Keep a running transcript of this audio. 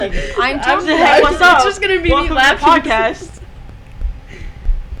I'm totally. Hey, what's up? It's just gonna be Welcome me to the laughing. podcast.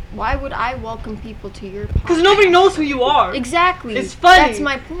 Why would I welcome people to your podcast? Because nobody knows who you are. Exactly. It's funny. That's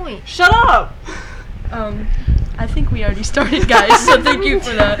my point. Shut up. I think we already started, guys. So thank you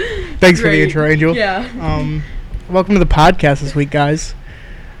for that. Thanks for the Great. intro, Angel. Yeah. Welcome to the podcast this week, guys.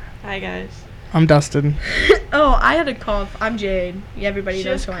 Hi guys. I'm Dustin. Oh, I had a cough. I'm Jade. Yeah, everybody She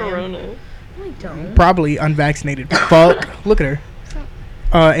knows has who I am. corona. No, I don't. Probably unvaccinated. Fuck. Look at her.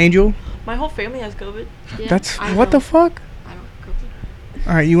 Angel. My whole family has COVID. Yeah, That's I what the don't- fuck? I don't go.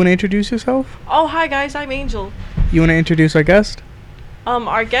 All right, you want to introduce yourself? Oh, hi guys. I'm Angel. You want to introduce our guest?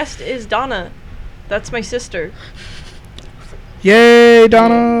 Our guest is Donna. That's my sister. Yay,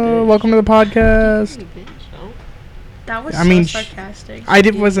 Donna! bitch. Welcome to the podcast. You bitch. Oh. That was I mean, so sarcastic.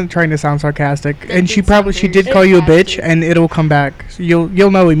 Wasn't trying to sound sarcastic, That and did she sound did very call you a bitch, sarcastic. and it'll come back. So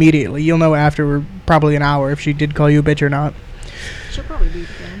you'll know immediately. You'll know after probably an hour if she did call you a bitch or not. She'll probably do it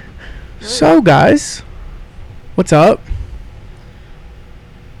again. So, guys, what's up?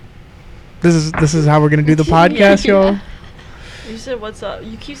 This is how we're gonna do the podcast, y'all. You said what's up.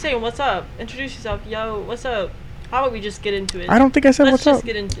 You keep saying what's up. Introduce yourself. Yo, what's up? How about we just get into it? I don't think I said Let's what's just up.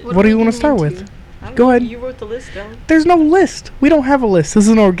 get into it. What do you want to start with? I don't Go know, ahead. You wrote the list down. There's no list. We don't have a list. This is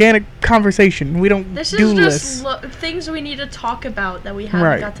an organic conversation. We don't This do is lists. just things we need to talk about that we haven't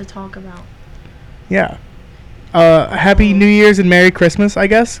Right. got to talk about. Yeah. Happy New Year's and Merry Christmas, I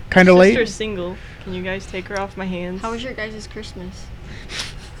guess. Kind of Sister's late. single. Can you guys take her off my hands? How was your guys' Christmas?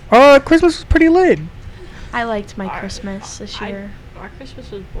 Christmas was pretty lit. I liked my Our- Christmas this I- year. Our Christmas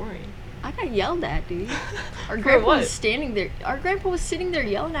was boring. I got yelled at, dude. Our For grandpa what? was standing there. Our grandpa was sitting there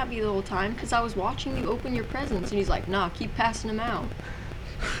yelling at me the whole time because I was watching you open your presents, and he's like, "Nah, keep passing them out."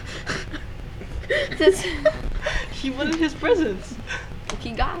 That's, He wanted his presents.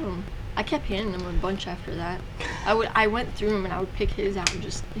 he got them. I kept handing him a bunch after that. I went through them and I would pick his out and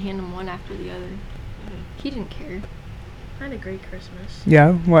just hand him one after the other. He didn't care. I had a great Christmas.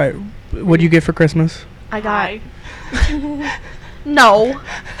 Yeah. What'd you get for Christmas? I got Hi. no.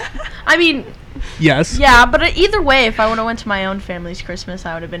 I mean, Yes. yeah, but either way, if I would have went to my own family's Christmas,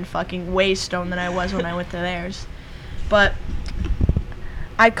 I would have been fucking way stoned than I was when I went to theirs. But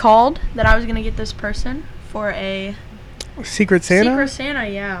I called that I was gonna get this person for a Secret Santa? Secret Santa,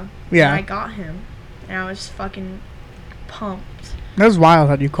 yeah. Yeah. And I got him, and I was fucking pumped. That was wild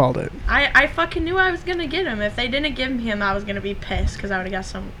how you called it. I fucking knew I was gonna get him. If they didn't give me him, I was gonna be pissed because I would have got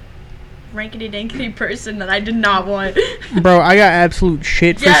some rankety dankety person that I did not want. Bro, I got absolute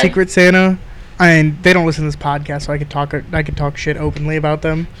shit for Yeah. Secret Santa. And they don't listen to this podcast, so I could talk shit openly about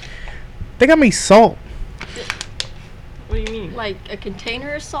them. They got me salt. What do you mean? Like a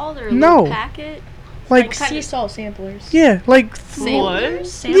container of salt or a No. little packet? Like, kind sea of- salt samplers. yeah, like,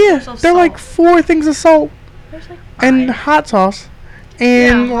 Samplers? Samplers yeah, of they're like salt. 4 things of salt There's like and 5. hot sauce. Yeah,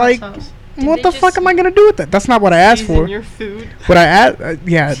 And hot like, sauce. what they the just- fuck am I gonna do with that? That's not what I asked Season for. your food. What I asked,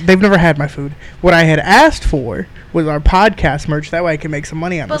 yeah, they've never had my food. What I had asked for was our podcast merch. That way I can make some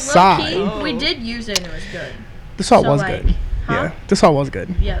money on But the low side. key, Oh. we did use it and it was good. The salt So, was like, good. huh? Yeah, the salt was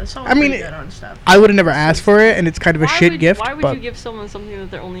good. Yeah, the salt I was mean, pretty good on stuff. I would have never asked for it, and it's kind of a shit gift. Why would but you give someone something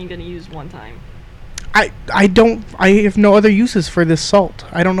that they're only gonna use one time? I have no other uses for this salt.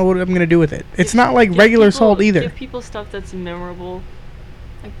 I don't know what I'm gonna do with it. It's not like Give regular people- salt either. Give people stuff that's memorable,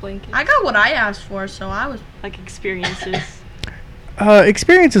 Like blankets? I got what I asked for, so I was. like experiences.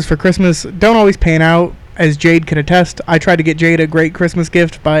 Experiences for Christmas don't always pan out, as Jade can attest. I tried to get Jade a great Christmas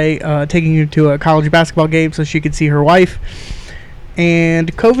gift by taking her to a college basketball game so she could see her wife,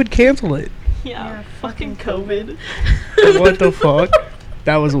 and COVID canceled it. Yeah, fucking fucking COVID. What the fuck?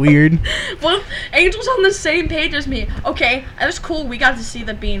 That was weird. Well, Angel's on the same page as me. Okay, it was cool. We got to see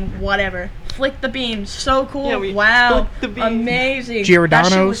the bean. Whatever. Flick the bean. So cool. Yeah, we wow. flicked the bean. Amazing. That shit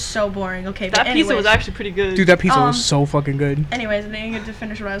Giordano's. was so boring. Okay, but That pizza anyways. was actually pretty good. Dude, that pizza was Um, so fucking good. Anyways, I didn't get to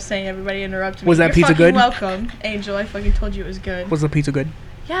finish what I was saying. Everybody interrupted me. Was that You're pizza fucking good? welcome, Angel. I fucking told you it was good. Was the pizza good?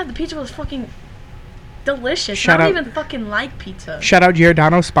 Yeah, the pizza was fucking delicious. Shout I out- don't even fucking like pizza. Shout out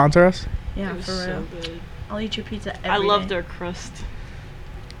Giordano, sponsor us. Yeah, it was for real. so good. I'll eat your pizza every I love day. their crust.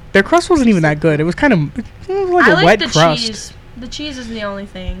 Their crust wasn't even that good. It was kind of like I a like wet the crust. cheese. The cheese is the only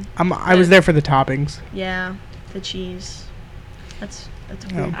thing. I was there for the toppings. Yeah, the cheese. That's a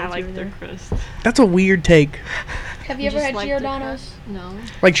Oh. weird I like over their there. crust. That's a weird take. Have You you ever just had like their Giordano's? No.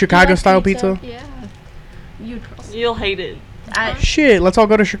 Like Chicago style pizza? Yeah. You'd You'll hate it. Shit, let's all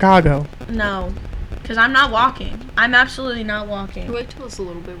go to Chicago. no, because I'm not walking. I'm absolutely not walking. Wait till it's a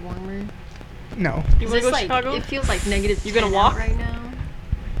little bit warmer. No. You wanna go to like, Chicago? It feels like negative. You gonna 10 walk? out right now?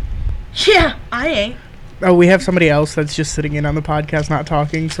 Yeah, I ain't. Oh, we have somebody else that's just sitting in on the podcast, not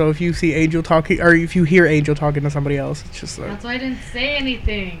talking. So if you see Angel talking, or if you hear Angel talking to somebody else, it's just a That's why I didn't say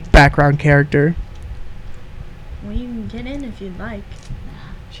anything. background character. Well, you can get in if you'd like.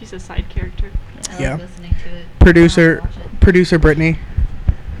 She's a side character. I Yeah. like listening to it. Producer, I don't watch it. producer Brittany.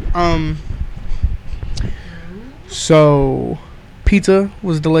 So pizza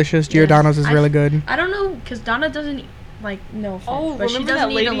was delicious. Yes. Giordano's is I- really good. I don't know, because Donna doesn't, like, no offense, Oh, but she remember doesn't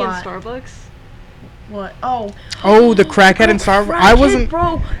that eat lady a in lot. Starbucks? What? Oh. Oh, the crackhead in Starbucks. I Crackhead, wasn't.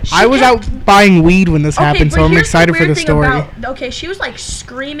 Bro. I was out buying weed when this happened, so I'm here's excited for weird the thing story. okay, she was like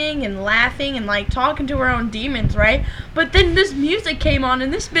screaming and laughing and like talking to her own demons, right? But then this music came on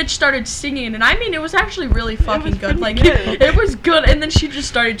and this bitch started singing, and I mean it was actually really fucking good. pretty Like good. it was good, and then she just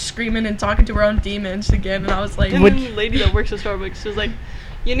started screaming and talking to her own demons again, and I was like, And then the lady that works at Starbucks was like,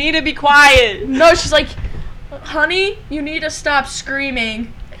 "You need to be quiet." no, she's like, honey, you need to stop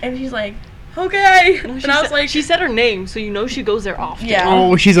screaming, and he's like, okay, No, and I was like, she said her name, so you know she goes there often. yeah.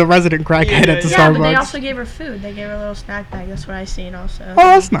 Oh, she's a resident crackhead Yeah, at the Yeah, Starbucks. but they also gave her food. They gave her a little snack bag. That's what I seen also. Oh,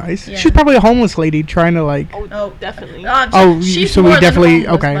 that's nice. Yeah. She's probably a homeless lady trying to like. Oh, Oh. definitely. Oh, she's so we more than definitely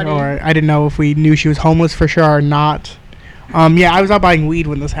homeless, okay. buddy. All right, I didn't know if we knew she was homeless for sure or not. Yeah, I was out buying weed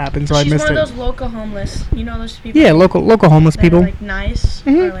when this happened, so She's I missed one it. of those local homeless. You know those people. Yeah, local homeless that people. Are, like nice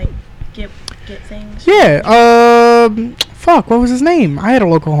Mhm. or like get things. Yeah. Fuck. What was his name? I had a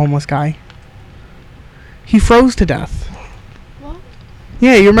local homeless guy. He froze to death. What?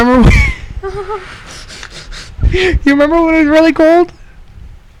 Yeah, you remember? You remember when it was really cold?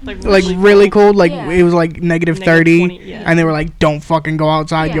 Like really cold. Like Yeah. it was like negative Negative 30, 20, yeah. and they were like, "Don't fucking go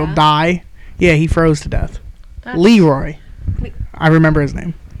outside, you'll Yeah. die." Yeah, he froze to death. That's, Leroy. Wait. I remember his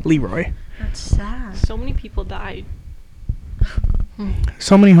name. Leroy. That's sad. So many people died.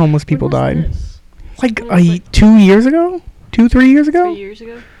 So many homeless people When was died. this? Like, When was it? 2 years ago? 3 years 3 ago? years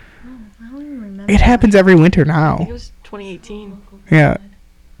ago. I don't even remember. It happens every winter I think now. it was 2018. Yeah.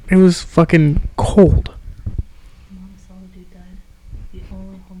 It was fucking cold.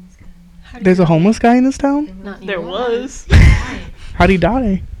 There's a homeless guy in this town? Not There anymore. was. How'd he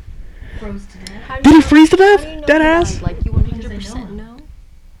die? Froze to death. How do Did he you- freeze to how death? do you know Dead he ass? died? Like you 100% know?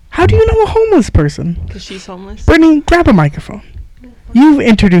 How do you know a homeless person? Because she's homeless. Brittany, grab a microphone. You've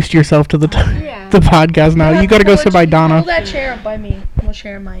introduced yourself to the Yeah. the podcast now. You gotta go sit by Hold Donna. that chair up by me. We'll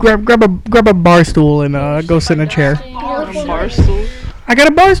share a mic. Grab a bar stool and go sit in a chair. Barstool. I got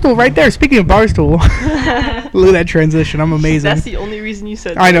a bar stool right there. Speaking of bar stool, look at that transition. I'm amazing. That's the only reason you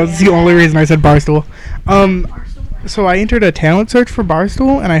said I know, that. it's the only reason I said Barstool. So I entered a talent search for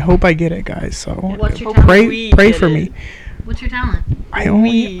Barstool, and I hope I get it, guys. So What's your Hope talent? we pray get for it. me. What's your talent? I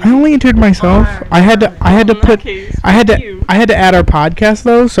We- only entered myself. I had to In that put case, I had fuck you. to add our podcast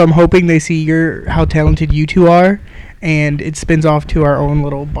though, so I'm hoping they see how talented you two are, and it spins off to our own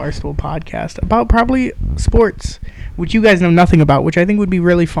little Barstool podcast about probably sports, which you guys know nothing about, which I think would be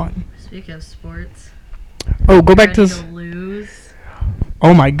really fun. Speaking of sports. Oh, go back to ready this. lose.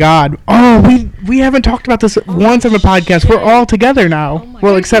 Oh my God! Oh, we haven't talked about this once on the podcast. We're all together now. Oh my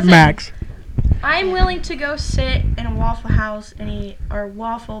Well, God. except Max. I'm willing to go sit in a Waffle House and eat, or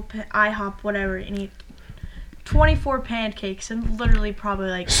IHOP, whatever, and eat 24 pancakes in literally probably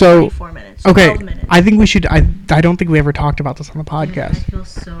like So, 24 minutes. Okay, 12 minutes. I think we should. I don't think we ever talked about this on the I podcast. feel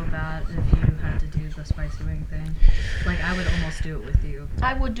so bad if you had to do the spicy wing thing. Like, I would almost do it with you.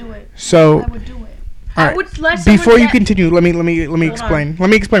 I would do it. So, I would do it. all I right. would let someone Before you get- continue, let me Hold explain. Let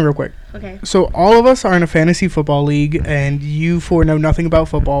me explain real quick. Okay. So all of us are in a fantasy football league, and you four know nothing about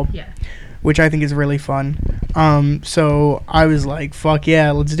football, Yeah. which I think is really fun. So I was like, "Fuck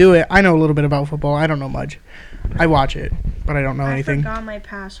yeah, let's do it." I know a little bit about football. I don't know much. I watch it, but I don't know I anything. forgot my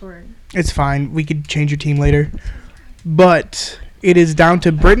password. It's fine. We could change your team later. But it is down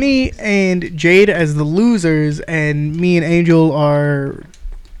to Brittany and Jade as the losers, and me and Angel are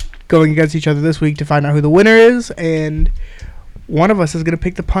going against each other this week to find out who the winner is, and one of us is going to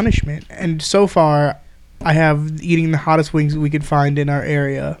pick the punishment. And so far, I have eating the hottest wings we could find in our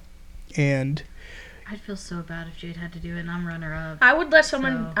area, and I'd feel so bad if Jade had to do it and I'm runner up. I would let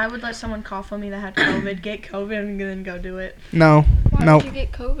someone. So- I would let someone cough on me that had COVID, get COVID, and then go do it. no, Why no. would you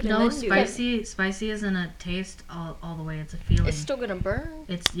get COVID and No, then do it? spicy isn't a taste all the way. It's a feeling. It's still gonna burn.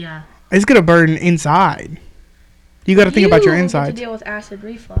 It's, yeah. It's going to burn inside. You got to think about your You get insides. to deal with acid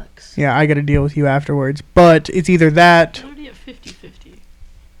reflux. Yeah, I got to deal with you afterwards. But it's either that. I'm already at 50-50.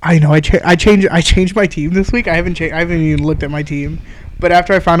 I know. I changed my team this week. I haven't even looked at my team. But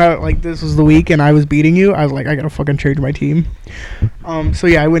after I found out like this was the week and I was beating you, I was like, I gotta fucking change my team. So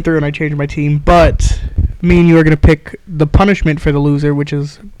yeah, I went through and I changed my team. But me and you are gonna pick the punishment for the loser, which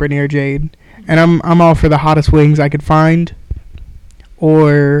is Brittany or Jade. And I'm all for the hottest wings I could find,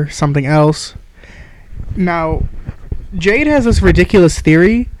 or something else. Now, Jade has this ridiculous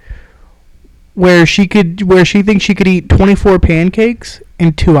theory where she thinks she could eat 24 pancakes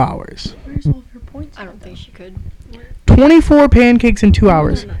in 2 hours. Where's all of your points? I don't think she could. 24 pancakes in 2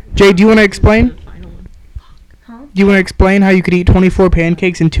 hours. Jade, do you want to explain? Huh? Do you want to explain how you could eat 24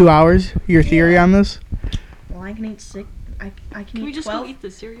 pancakes in 2 hours? Your theory on this? Well, I can eat I can Can we eat just 12. go eat the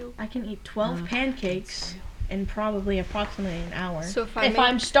cereal? I can eat 12 pancakes in probably approximately an hour. So if I if make-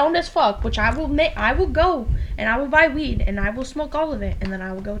 I'm stoned as fuck, which I will go and I will buy weed and I will smoke all of it and then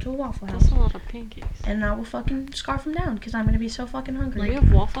I will go to a Waffle House That's a lot of pancakes. and I will fucking scarf them down because I'm gonna be so fucking hungry. Do we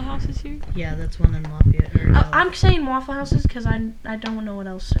have Waffle Houses here? Yeah, that's one in Lafayette. I'm saying Waffle Houses because I don't know what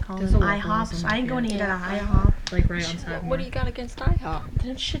else to call There's them. a Waffle House IHOPs. in I ain't going to eat at a Lafayette. IHOP. like right on top. What do you got against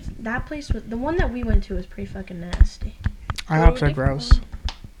IHOP? That place was the one that we went to was pretty fucking nasty. IHOPs are gross.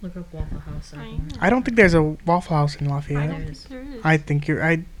 Look up Waffle House. I don't think there's a Waffle House in I Lafayette. don't think there is. I think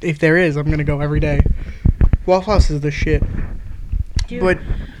if there is, I'm gonna go every day. Waffle House is the shit. Dude, But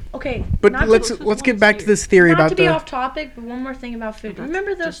okay, but not let's get back to this theory not about to be the off topic, but one more thing about food. That's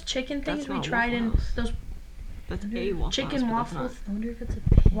Remember those just- chicken things that's we not tried Waffle in House. those That's a Waffle chicken House, but waffles? I wonder if it's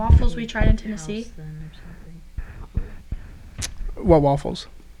a Waffles we tried in pancake Tennessee? house then or something. what waffles?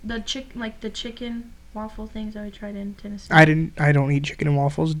 The chicken waffle things that we tried in Tennessee. I don't eat chicken and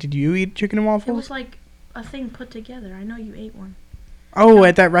waffles. Did you eat chicken and It waffles? was like a thing put together. I know you ate one. Oh,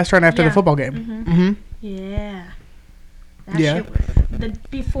 at that restaurant after the Yeah. football game. Mhm. Mm-hmm. Yeah. That Yeah. shit was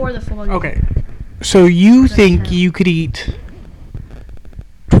before the football game. Okay. So you That's think how- you could eat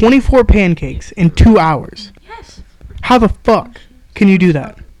 24 pancakes in 2 hours? Yes. How the fuck can you do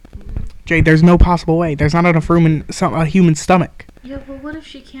that? Jade, there's no possible way. There's not enough room in a human stomach. Yeah, but what if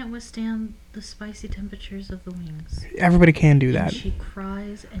she can't withstand the spicy temperatures of the wings? Everybody can do And that. she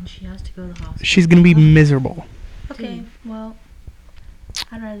cries and she has to go to the hospital. She's gonna be miserable. Okay. Well,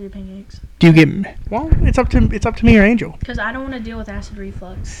 I'd rather do pancakes Do you get? Well, it's up to me or Angel. because I don't want to deal with acid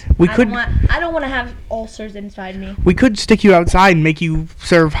reflux. We I could don't want to have ulcers inside me. we could stick you outside and make you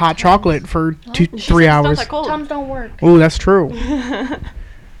serve hot chocolate for She 3 said it's hours. not that cold. Tums don't work. Oh, that's true.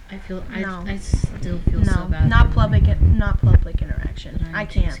 I feel No. I still feel so No, bad. not for public, them. not public interaction. I'm I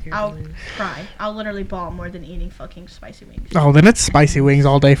too can't. scared to I'll lose. cry. I'll literally bawl more than eating fucking spicy wings. Oh, then it's spicy wings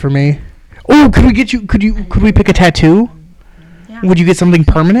all day for me. Oh, could we get you? Could we pick a tattoo? Yeah. Would you get something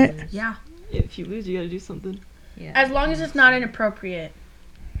permanent? Yeah. If you lose, you gotta do something. Yeah. As long as it's not inappropriate.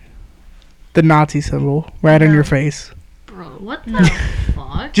 The Nazi symbol right on No. your face, Bro. What the No.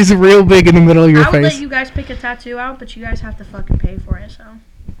 fuck? just real big in the middle of your I would let face. you guys pick a tattoo out, but you guys have to fucking pay for it. So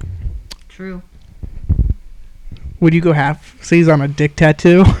True. Would you go half seas on a dick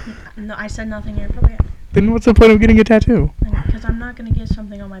tattoo? no, I said nothing inappropriate Then what's the point of getting a tattoo? because I'm not gonna get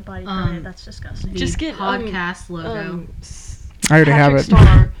something on my body permanent. That's disgusting. The Just get, podcast logo. I already have Patrick it.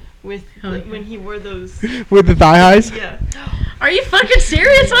 Star with Okay. when he wore those. With the thigh highs. Yeah. Are you fucking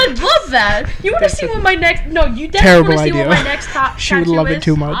serious? I love that. You want to see what my next? No, you definitely Terrible want to see what idea. my next tattoo She would love is. it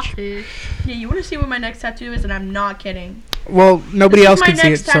too much. Topic. Yeah, you want to see what my next tattoo is, and I'm not kidding. Well, nobody This is else my can see it,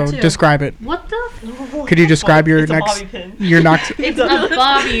 next so tattoo. describe it. What the? Could you describe your It's a next? bobby pin. Your next. It's A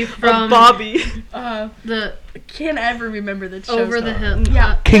Bobby from a Bobby. the Can't ever remember the show. Over the Hill.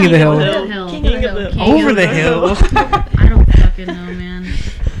 Yeah. King of the Hill. Over the Hill. King of the Hill. King Over of the hill. I don't fucking know, man.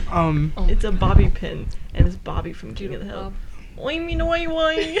 It's a bobby pin, and it's Bobby from King of the Hill. Oi, me no, oi,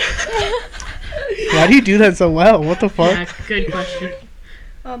 oi. Why do you do that so well? What the Yeah, fuck? good question.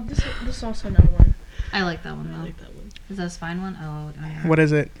 This is also another one. I like that one I though. like that one. Is that a spine one? Oh, yeah. What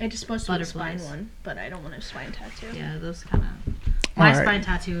is it? It's supposed to be a Butterflies. spine one, but I don't want a spine tattoo. Yeah, those kind of. My Alright. spine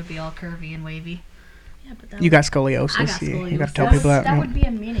tattoo would be all curvy and wavy. Yeah, but that You got scoliosis. I got You gotta scoliosis. tell that people that. that yeah. would be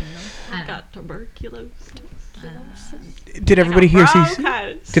a meaning though. I got tuberculosis. Did everybody here see?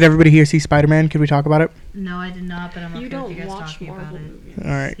 Bronchitis. Did everybody here see Spider-Man? Could we talk about it? No, I did not, but I'm okay You with don't you guys watch talking Marvel about it. movies.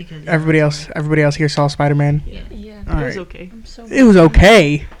 All right. Because Everybody else here saw Spider-Man. Yeah. Yeah. All It was right. okay. I'm so. It was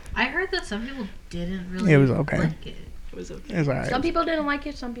okay. I heard that some people didn't really It was okay. like it. It was okay. It was alright. Some people didn't like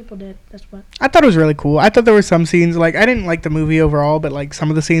it. Some people did. That's what. I thought it was really cool. I thought there were some scenes like I didn't like the movie overall, but like some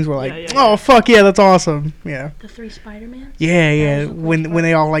of the scenes were like, Yeah, oh fuck yeah, that's awesome. Yeah. The 3 Spider-Mans. Yeah, yeah. was the cool When part.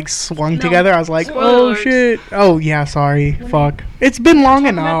 they all like swung No. together, I was like, Spoiler oh alerts. shit. Oh yeah, sorry. When Fuck. It's been long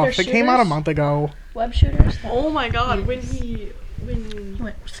talking about enough. their It came out a shooters? month ago. Web shooters. Oh my god, Yes. when He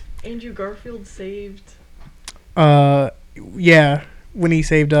went. Andrew Garfield saved. Yeah. When he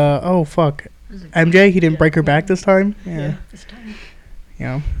saved oh fuck. Was it MJ, he didn't Yeah. break her back this time. Yeah. This time.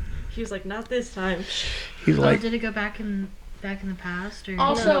 Yeah. He was like, not this time. He's Oh, like did it go back in the past or?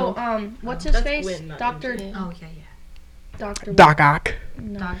 Also, No. what's his That's face? Gwen, not Doctor. MJ. Oh yeah, yeah. Doctor. Doc Ock.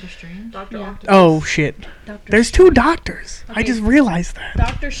 No. Doctor Strange. Doctor Yeah. Octopus. Oh shit. Doctor. There's two doctors. I Okay. just realized that.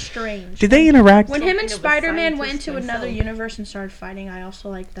 Doctor Strange. Did they interact? When him and Something of a Spider-Man went scientist into another himself. universe and started fighting, I also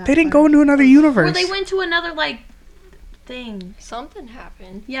like that. They didn't part. go into another Well, universe. they went to another like thing. Something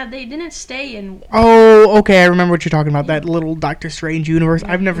happened. Yeah, they didn't stay in. Oh, okay. I remember what you're talking about. That little Doctor Strange universe.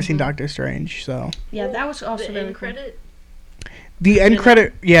 I've never seen Doctor Strange, so Yeah, that was also The really end cool. credit. the end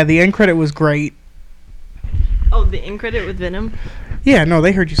credit. Yeah, the end credit was great. Oh, the end credit with Venom. Yeah, no,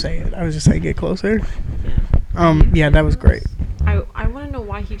 they heard you say it. I was just saying get closer. Yeah. Yeah, that was great. I want to know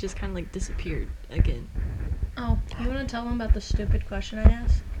why he just kind of like disappeared again. Oh, you want to tell them about the stupid question I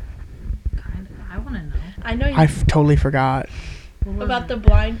asked? Kind of. I want to know. I know you Totally forgot. What was about it? the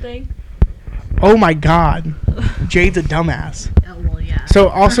blind thing. Oh my god, Jade's a dumbass. Oh, well, yeah. So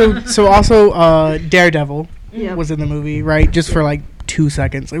also, Daredevil Yep. was in the movie, right? Just for like 2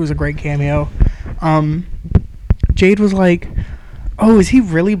 seconds. It was a great cameo. Jade was like, "Oh, is he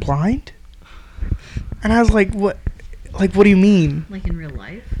really blind?" And I was like, "What? Like, what do you mean?" Like in real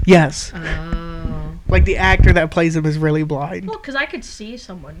life? Yes, Oh. like the actor that plays him is really blind. Well, because I could see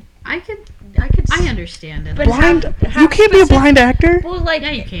someone. I could. I could. I understand it. But Blind? have You can't be a specific- blind actor. Well, like.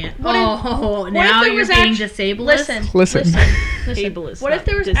 Yeah, you can't. What if- Oh, what now if there you're was being actu- disabled. Listen. Listen. Ableist, What if not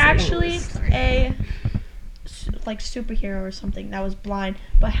there was actually disabled. a like superhero or something that was blind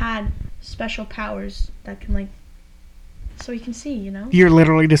but had special powers that can like, so he can see, you know? You're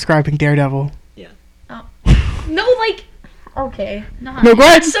literally describing Daredevil. No, like. Okay. No, No, go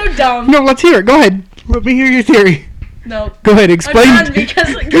ahead. That's so dumb. No, let's hear it. Go ahead. Let me hear your theory. No. Go ahead. I'm Explain. done because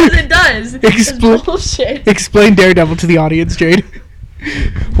it does. It's Expl- bullshit. Explain Daredevil to the audience, Jade.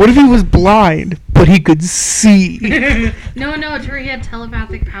 What if he was blind but he could see? No, it's where he had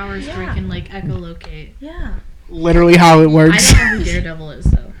telepathic powers where he can like echolocate. Yeah. Literally how it I works. don't know who Daredevil is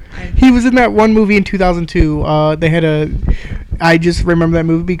though. He was in that one movie in 2002. They had a. I just remember that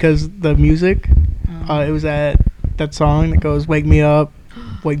movie because the music. It was that song that goes "Wake Me Up,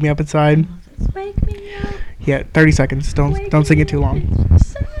 Wake Me Up Inside." Wake me up. Yeah, 30 seconds. Don't sing it too long.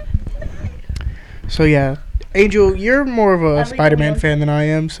 So yeah, Angel, you're more of a Legal Spider-Man Ones. fan than I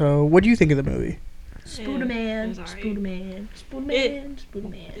am. So what do you think of the movie? Spooderman. it was alright. Spooderman. Spooderman.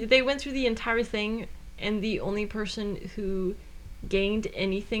 Spooderman. They went through the entire thing, and the only person who gained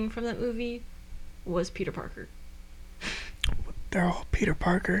anything from that movie was Peter Parker. They're all Peter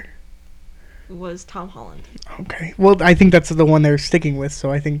Parker. Was Tom Holland. Okay. Well, I think that's the one they're sticking with.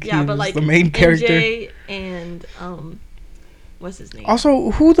 So I think Yeah, he but was like the main character. MJ and what's his name?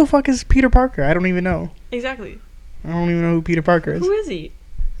 Also, who the fuck is Peter Parker? I don't even know. Exactly. I don't even know who Peter Parker is. Who is he?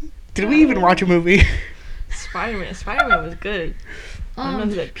 Did we even watch a movie? Spider-Man. Spider-Man was good. I don't know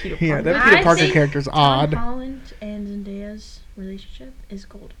who that Peter Parker. Yeah, that I Peter Parker think character's odd. Tom Holland and Zendaya's relationship is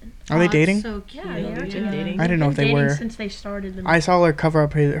golden. Are they dating? So cute. Yeah, they are Yeah. dating. I didn't know if they They've been were. dating since they started the I saw her cover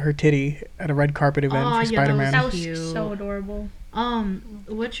up her titty at a red carpet event Oh, for yeah, that was Spider-Man. That was Cute. so adorable.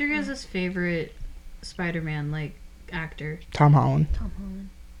 What's your guys' favorite Spider-Man like actor? Tom Holland. Tom Holland.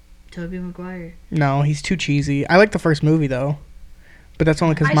 Tobey Maguire. No, he's too cheesy. I like the first movie though, but that's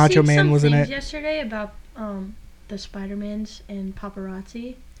only because I Macho seen Man some was in things it. yesterday about the Spider-Mans and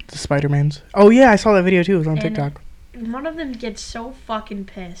paparazzi. The Spider-Mans. Oh yeah, I saw that video too. It was on And- TikTok. One of them gets so fucking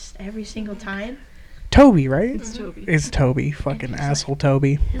pissed every single time. Toby, right? It's Toby. It's Toby. Fucking he's asshole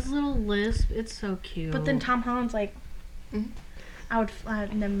Toby. His little lisp, it's so cute. But then Tom Holland's like, Mhm.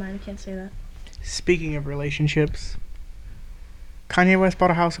 never mind, I can't say that. Speaking of relationships, Kanye West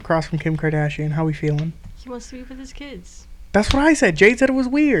bought a house across from Kim Kardashian. How we feeling? He wants to be with his kids. That's what I said. Jade said it was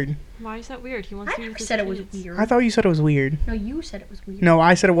weird. Why is that weird? He wants I to be never with his said it was kids. weird. I thought you said it was weird. No, you said it was weird. No,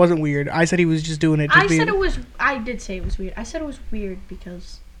 I said it wasn't weird. I said he was just doing it. To I be, said it was. I did say it was weird. I said it was weird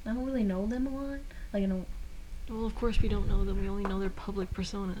because I don't really know them a lot. Like I don't. Well, of course we don't know them. We only know their public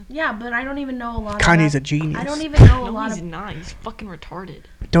persona. Yeah, but I don't even know a lot. Kanye's a about, genius. I don't even know a No, lot he's of. not. He's fucking retarded.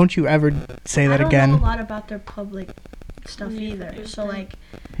 Don't you ever say that I don't again. know a lot about their public stuff Yeah, either. there's So that. like,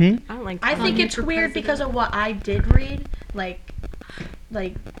 I don't like. I think Kanye it's for weird president. because of what I did read, like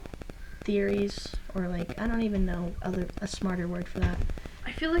theories or like I don't even know a smarter word for that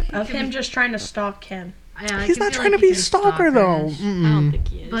I feel like of him just trying to stalk Kim. Yeah, I He's can not feel trying like to be he a can stalker though. stalkerish. I don't Mm-mm. think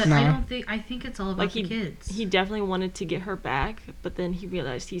he is. But No. I think it's all about like the kids. he definitely wanted to get her back, but then he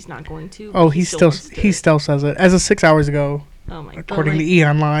realized he's not going to. Oh, but he wants to. still says it. As of 6 hours ago, Oh my god. according like- to E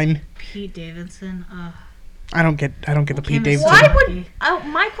Online. Pete Davidson. I don't get the Pete Kim is Davidson. Why lucky. would?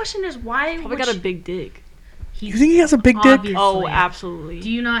 My question is why Probably would got a she- big dick. You think he has a big dick? Obviously. Oh, absolutely.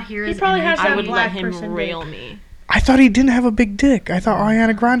 Do you not hear He his probably has energy? I that would black let him person rail dick. me. I thought he didn't have a big dick. I thought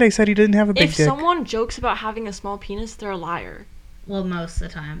Ariana Grande said he didn't have a big If dick. someone jokes about having a small penis, they're a liar. Well, most of the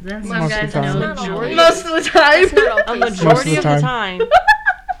time. Then Most some of guys the time. know. That's not always. Most of the time. That's not A okay. majority of the time. time.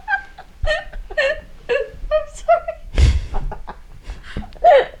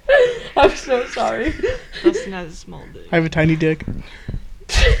 I'm so sorry. Dustin has a small dick. I have a tiny dick.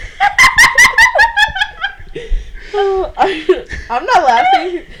 I'm not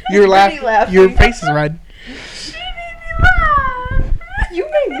laughing. You're really laughing. Your face is red. You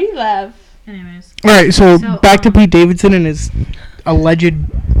made me laugh. Anyways. All right, so So, back to Pete Davidson and his alleged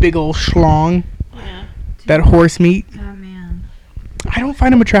big ol' schlong, Yeah. that horse meat. That man. I don't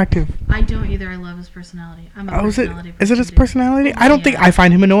find him attractive. I don't either. I love his personality. I'm a Oh, is it? personality Is it his person, dude. personality? I don't think Yeah. I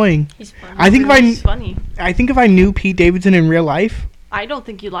find him annoying. He's funny. I think He's funny. I think if I knew Pete Davidson in real life, I don't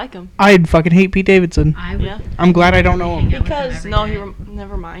think you like him. I'd fucking hate Pete Davidson. I would Yeah. I'm glad I don't know hang him. out with him Because- every No, day.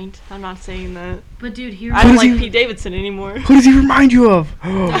 never mind. I'm not saying that. But dude, here. I don't does like he- Pete Davidson anymore. Who does he remind you of?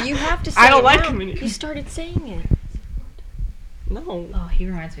 You have to say I don't it like now. him any- He started saying it. No. Oh, he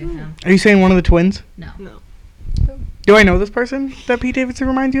reminds me of him. Are you saying one of the twins? No. No. Do I know this person that Pete Davidson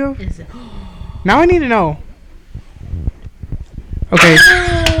reminds you of? Is it? Now I need to know. Okay.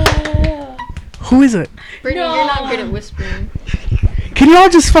 Who is it? Brittany, you're not good at whispering. Can y'all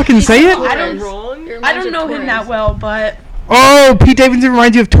just fucking say it? I don't- wrong. It I reminds don't you of know him Torres. that well, but Oh, Pete Davidson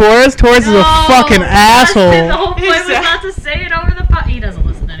reminds you of Torres? Torres is a fucking The asshole. whole point was not to say it over the pot. He doesn't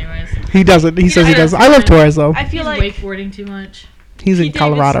listen anyways. He doesn't. He says he does. does. I love Torres though. I feel He's like wakeboarding too much. He's in Pete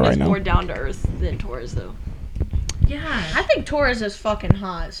Colorado Davidson right is now. more down to earth than Torres, though. Yeah. I think Torres is fucking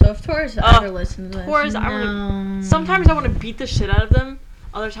hot. So if Torres Uh, ever listens to this, Torres, I want to. No. Sometimes I want to beat the shit out of them.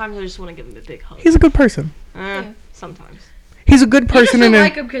 Other times I just want to give them a big hug. He's a good person. Yeah. Sometimes. He's a good he person doesn't in a.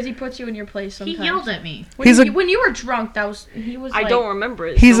 like him because he puts you in your place He sometimes. yelled at me. When, He's a- when you were drunk, he was. I like, don't remember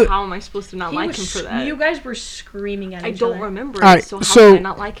it. He's So a- how am I supposed to not he like was him for s- that? You guys were screaming at I each don't other. remember it. Alright, So how so- can I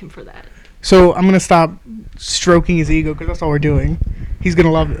not like him for that? So I'm gonna stop stroking his ego because that's all we're doing. He's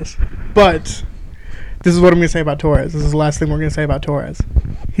gonna love this. But this is what I'm gonna say about Torres. This is the last thing we're gonna say about Torres.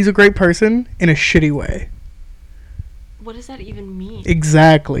 He's a great person in a shitty way. What does that even mean?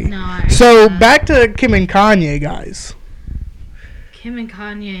 Exactly. No, I So back to Kim and Kanye, guys. Kim and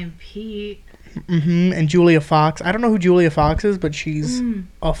Kanye and Pete. And Julia Fox. I don't know who Julia Fox is, but she's Mm,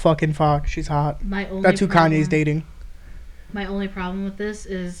 a fucking fox. She's hot. my only That's who problem, Kanye's dating. My only problem with this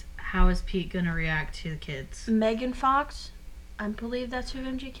is how is Pete gonna react to the kids? Megan Fox, I believe that's who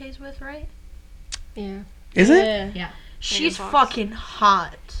MGK's with, right? Yeah. Is it? Yeah. She's Fox. fucking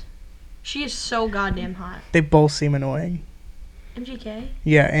hot. She is so goddamn hot. They both seem annoying. MGK.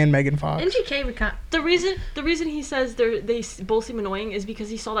 Yeah, and Megan Fox. MGK would kind. The reason he says both seem annoying is because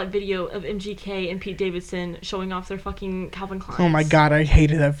he saw that video of MGK and Pete Davidson showing off their fucking Calvin Klein. Oh my god, I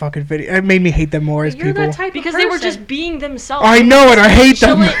hated that fucking video. It made me hate them more as You're people. that type Because of they person. were just being themselves. I know it. I hate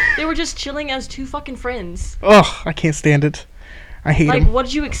them. Chilling, they were just chilling as two fucking friends. Ugh, I can't stand it. I hate Like, them. what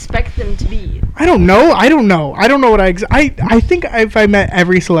did you expect them to be? I don't know. I don't know what I think if I met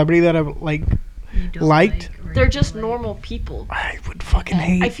every celebrity that I've like, You don't Liked? like or They're you just like. normal people. I would fucking I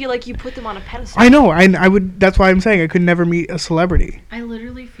hate. feel like you put them on a pedestal. I know. I would. That's why I'm saying I could never meet a celebrity. I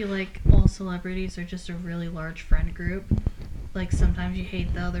literally feel like all celebrities are just a really large friend group. Like sometimes you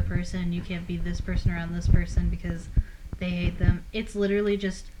hate the other person and you can't be this person around this person because they hate them. It's literally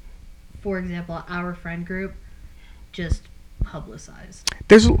just, for example, our friend group just publicized.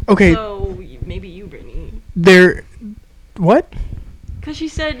 There's okay. So maybe you, Brittany. There. What? Because she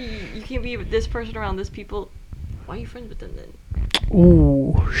said you can't be with this person around this people. Why are you friends with them then?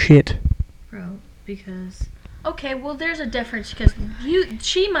 Ooh, shit. Bro, because Okay, well, there's a difference because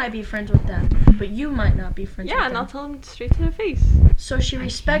she might be friends with them, but you might not be friends Yeah, with and them. I'll tell them straight to their face. So she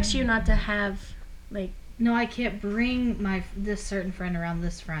respects you not to have, like, no, I can't bring this certain friend around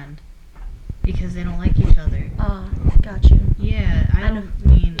this friend because they don't like each other. got you. Yeah, I I know. don't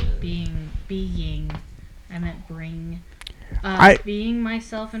mean being. I meant bring. Being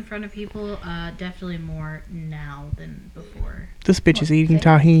myself in front of people, definitely more now than before. This bitch is eating fake?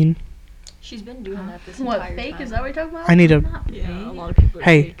 tahine. She's been doing that this What, entire fake? time. Is that what you're talking about? I need a. Not Yeah, fake. a lot of people are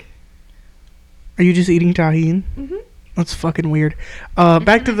Hey. fake. Are you just eating tahine? Mhm. That's fucking weird. It's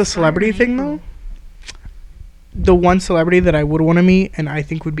Back an to the celebrity experiment. thing though. The one celebrity that I would want to meet and I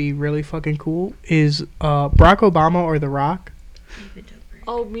think would be really fucking cool is Barack Obama or The Rock. David Dobrik.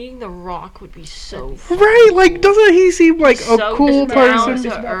 Oh, meeting The Rock would be so Right? Like, doesn't he seem like a So cool down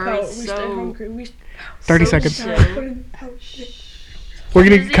person? to earth, so 30 so seconds. chill. We're You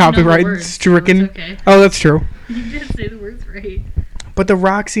gonna didn't get say no copyright words, so stricken. it's okay. Oh, that's true. You did say the words right. But The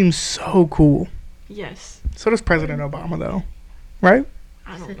Rock seems so cool. Yes. So does President Obama, though. Right?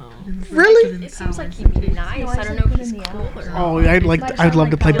 I don't know. Really? It seems like he'd be nice. I don't know if he's cooler. Oh, I'd love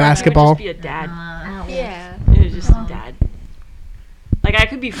to play He would basketball. just be a dad. Yeah. It was just a dad. Like, I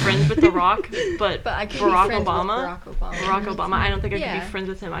could be friends with The Rock, but But I can Barack be friends Obama. with Barack Obama. Barack Obama, I don't think I could Yeah. be friends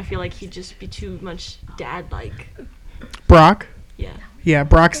with him. I feel like he'd just be too much dad-like. Brock. Yeah. Yeah,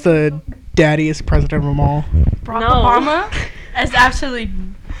 Brock's the daddiest president of them all. Barack No. Obama is absolutely.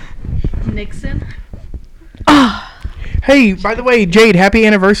 Nixon. Hey, by the way, Jade, happy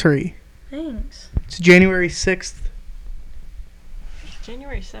anniversary. Thanks. It's January 6th.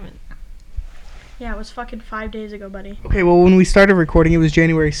 January 7th. Yeah, it was fucking 5 days ago, buddy. Okay, well, when we started recording, it was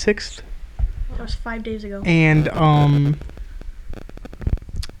January 6th. That was 5 days ago. And, you guys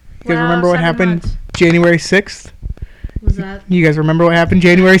Wow, remember what 7 happened months. January 6th? Was that You guys remember what happened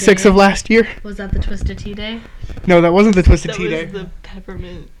January 6th of last year? the Twisted Tea Day? No, that wasn't the Twisted That Tea was Day. the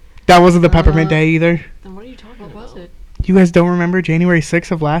peppermint. That wasn't the Peppermint Day either. Then what are you talking What about? was it? You guys don't remember January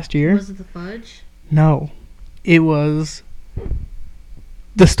 6th of last year? Was it the fudge? No. It was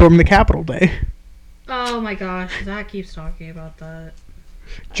the Storm the Capitol Day. Oh my gosh, Zach keeps talking about that.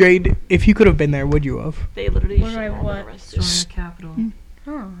 Jade, if you could have been there, would you have? They literally What should did I- have been what? arrested. Storm the Capitol.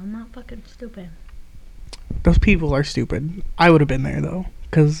 Oh, I'm not fucking stupid. Those people are stupid. I would have been there, though,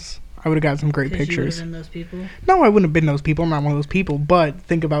 because I would have got some great 'Cause you would've pictures. been those people. No, I wouldn't have been those people. I'm not one of those people, but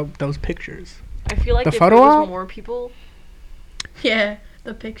think about those pictures. I feel like The if photo there was op? more people, Yeah,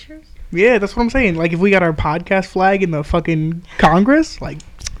 the pictures. Yeah, that's what I'm saying. Like, if we got our podcast flag in the fucking Congress, like,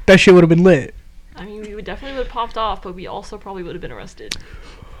 that shit would have been lit. I mean, we would definitely would have popped off, but we also probably would have been arrested.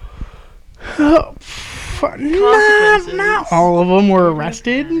 Not Consequences. all of them were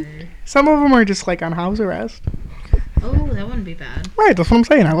arrested. Matter. Some of them are just, like, on house arrest. Oh, that wouldn't be bad. Right, that's what I'm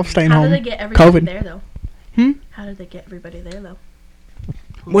saying. I love staying How home. did they get everybody COVID. there, though? Hmm? How did they get everybody there, though?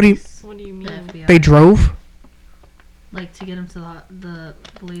 What do you- Police, What do you the mean? FBI. They drove? Like to get him to the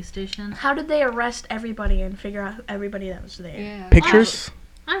police station. How did they arrest everybody and figure out everybody that was there? Yeah. Pictures?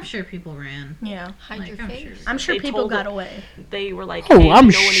 I'm sure people ran. Yeah. Hide Like, your I'm face. sure. I'm sure They people told got it- away. They were like, Oh, hey, if I'm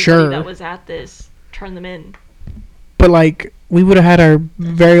you know anybody sure. that was at this, turn them in. But, like, we would have had our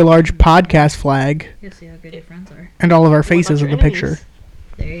very large podcast flag You'll see how good your friends are. and all of our What about faces in your the picture. enemies?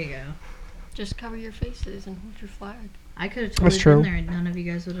 There you go. Just cover your faces and hold your flag. I could have totally That's true. been there and none of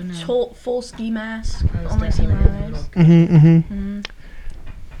you guys would have known. Full ski mask. I was Only see my definitely a eyes. little- Mm-hmm.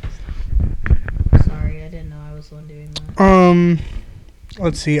 Sorry, I didn't know I was the one doing that.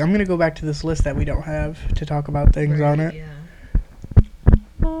 Let's see. I'm gonna go back to this list that we don't have to talk about things on Right, it. Yeah.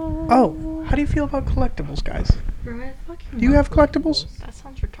 Oh, how do you feel about collectibles, guys? Bro, I fucking Do you love have collectibles? That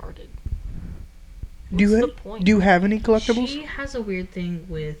sounds retarded. Do you What's ha- the point? Do you have any collectibles? She has a weird thing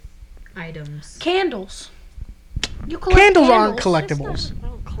with items. Candles. You collect Candles aren't candles. collectibles. I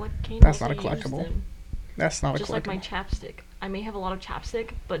don't collect candles. That's not a I use collectible. them. That's not a Just like my collectible. chapstick. I may have a lot of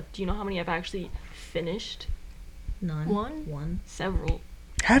chapstick, but do you know how many I've actually finished? None. One? Several.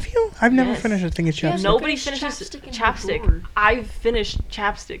 Have you? I've never Yes. finished a thing of She has chapstick. no- Nobody finished finishes chapstick in her chapstick. drawer. I've finished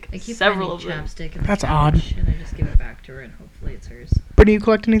chapstick. I keep Several of finding them. chapstick in the That's couch, odd. and I just give it back to her, and hopefully it's hers. Brittany, you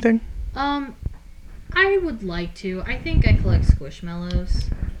collect anything? I would like to. I think I collect Squishmallows.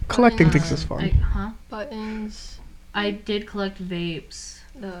 Collecting Uh, things is fun. Buttons, I did collect vapes.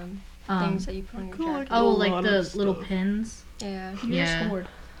 the Um, things that you put on your jacket. oh, A like lot the of little stuff. pins. Yeah. Yeah.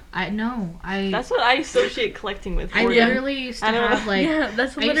 I know. That's what I associate collecting with. I Hoarding. literally used to I don't have know. like Yeah,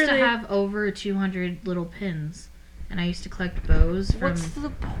 that's I used to literally. have over 200 little pins, and I used to collect bows from What's the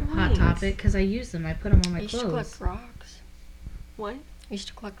point? Hot Topic because I use them. I put them on I my used to clothes. collect rocks. What? I used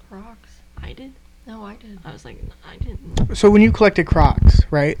to collect rocks. I did. No, I did. I was like, I didn't. So when you collected Crocs,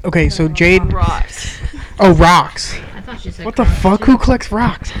 right? Okay, so Jade. Rocks. Oh, rocks. I thought you said. What the Crocs, fuck? too. Who collects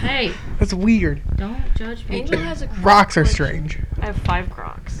rocks? Hey, That's weird. don't judge people. Angel has a Croc Rocks are collection. strange. I have 5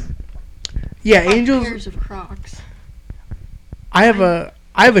 Crocs. Yeah, 5 Angels. pairs of Crocs. I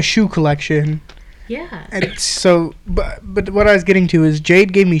have a shoe collection, Yeah. and so but what I was getting to is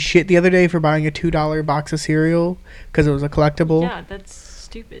Jade gave me shit the other day for buying a $2 box of cereal because it was a collectible. Yeah, that's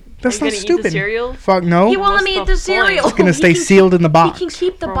stupid. That's Are not you gonna Eat stupid. the cereal? Fuck no. He won't let What's me the eat the point? cereal. It's gonna He stay can- sealed in the He box can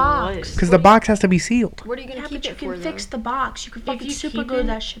keep the For box. what? because the box has to be sealed. What are you gonna Yeah, keep but you it can for, fix though? the box. You can If fucking you super keep glue it-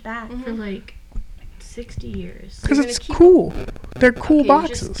 that shit back. For like 60 years. Because You're it's gonna keep cool. They're cool Okay, you're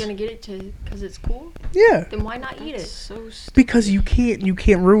boxes. just gonna get it to because it's cool. Yeah, Then why not eat That's it? so stupid. because you can't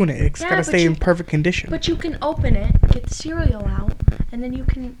ruin it. It's Yeah, gotta but stay in you- perfect condition. But you can open it, get the cereal out, and then you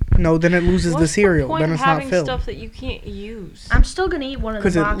can. No, then it loses What's the cereal. point Then of it's not having filled. stuff that you can't use? I'm still gonna eat one of the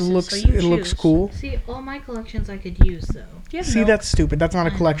Because it boxes. looks so you looks choose. cool. See, all my collections I could use though. Do you have See, milk? that's stupid. That's not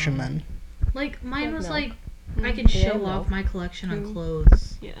a I collection know. then. Like mine Like was milk. like I Mm, could yeah, show milk. off my collection on Mm.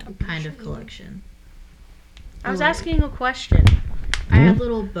 clothes Yeah. kind of collection. I was Like, asking a question. I had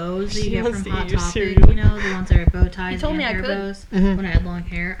little bows that you She get wants from to Hot eat your Topic, cereal. you know, the ones that are bow ties You told and me I hair could. bows. Mhm. When I had long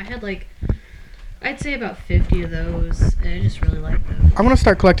hair, I had like I'd say about 50 of those. I just really like them. I want to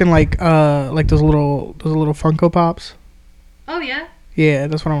start collecting like those little Funko Pops. Oh yeah, Yeah,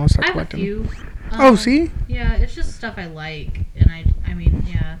 that's what I want to I start have a collecting. few. Oh, see? Yeah, it's just stuff I like, and I mean,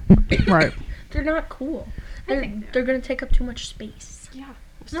 yeah. Right. They're not cool. I think They're gonna take up too much space. Yeah.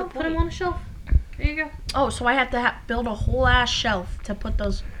 What's No, the put them point? on a shelf. There you go. Oh, so I have to build a whole ass shelf to put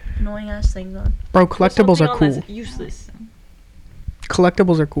those annoying ass things on. Bro, Put collectibles something are on cool. that's useless.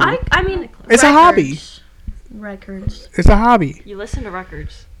 Collectibles are cool. I mean, It's a hobby. Records. It's a hobby. You listen to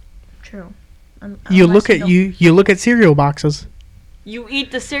records. True. You look at you look at cereal boxes. You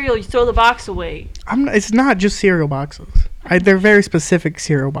eat the cereal. You throw the box away. It's not just cereal boxes. They're very specific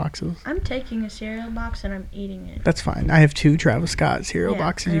cereal boxes. I'm taking a cereal box and I'm eating it. That's fine. I have 2 Travis Scott cereal Yeah,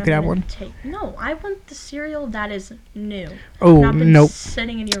 boxes. and You I'm could have gonna one. No, I want the cereal that is new. Oh, Not been nope.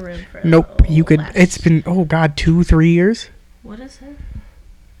 sitting in your room for. Nope. You could. less. It's been, oh God, 2-3 years. What is it?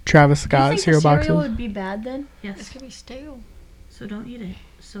 Travis Do you Scott think cereal the cereal boxes. would be bad then? Yes. It's gonna be stale. So don't eat it.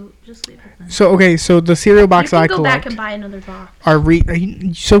 So just leave it then. So okay, so the cereal box you can I go back collect and buy another box. are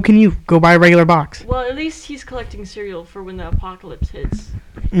so can you go buy a regular box? Well, at least he's collecting cereal for when the apocalypse hits.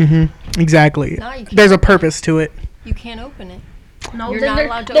 Mm-hmm. Exactly. No, you can't. There's a purpose to it. You can't open it. No, You're then, not there-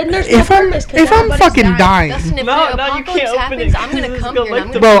 allowed to then open there's it. no If I'm purpose 'cause if I'm everybody's fucking dying, Dustin, if No, the no, you apocalypse can't open happens, it I'm 'cause gonna it's come here and I'm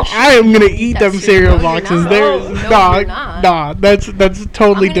collectible. gonna bro, push you I am gonna and eat that them cereal No, you're boxes. not. There's No, nah, you're not. nah. That's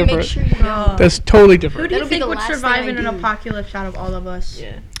totally I'm gonna make different. sure you don't. That's totally Who different. do you That'll be think the would last thing survive I in an do. apocalypse out of all of us?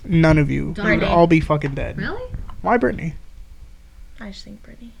 Yeah. None of you. Brittany. You'd all be fucking dead. Really? Why Brittany? I just think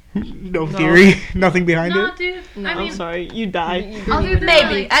Brittany. No theory, nothing behind No, it. dude. No. I I'm mean, sorry. You die. Other than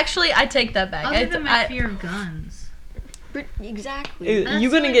Maybe. like- Actually, I take that back. other than my fear of guns. Exactly. That's You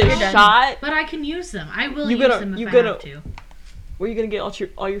gonna what get you're done. shot? But I can use them. I will You use gonna- them if you I gonna- have to. Where you gonna get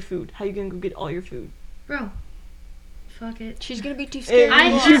all your food? How you gonna go get all your food? Bro. Fuck it. She's gonna be too scared I to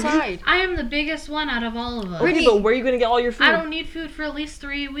go have- outside. I am the biggest one out of all of us. Okay, but where you gonna get all your food? I don't need food for at least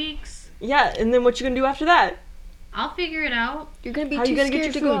 3 weeks. Yeah, and then what you gonna do after that? I'll figure it out. You're gonna be How you too gonna get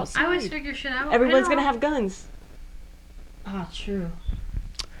scared to your go food? outside. I always figure shit out. Everyone's I gonna know. have guns. Oh, true.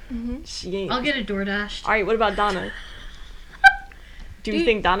 She ain't. I'll get it DoorDashed. All right, what about Donna? Do you Dude,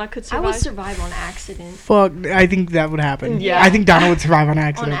 think Donna could I survive? would survive on accident. Fuck, I think that would happen. Yeah. I think Donna would survive on On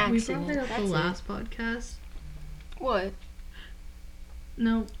accident. We accident. brought that up That's the it. last podcast. What?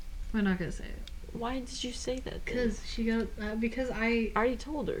 No, we're not gonna say it. Why did you say that? then? Cause she got because I already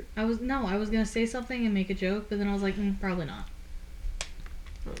told her. I was gonna say something and make a joke, but then I was like, probably not.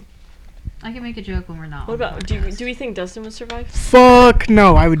 I can make a joke when we're not. What on the about? podcast. Do we think Dustin would survive? Fuck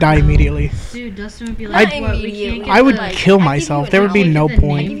no, I would die No. immediately. Dude, Dustin would be Not like, what, we can't immediately. get I would the, kill I give myself. you There an would be hour. no the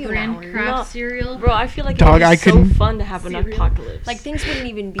point. name Give you an brand hour. craft No. cereal. Bro, I feel like Dog, it would I be so couldn't- fun to have an Cereal? apocalypse. Like things wouldn't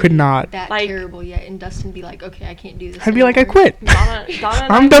even be Could not. that Like- terrible yet, and Dustin be like, "Okay, I can't do this." I'd be like, I anymore." quit. Donna and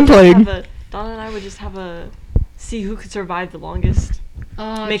I'm I done would just playing. Donna and I would just have a see who could survive the longest.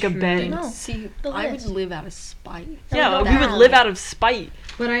 Oh, Make a true. bed. No. See, The I would list. live out of spite. Yeah, no, we would that- live out of spite.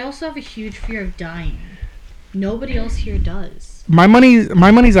 But I also have a huge fear of dying. Nobody else here does. My money's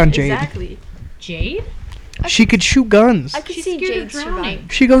on Jade. Exactly. Jade? She could shoot guns. I could She's see scared of Jade drowning.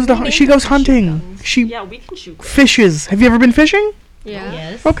 survive. She goes We she named goes her hunting. guns. She Yeah, we can shoot. fishes. Have you ever been fishing? Yeah.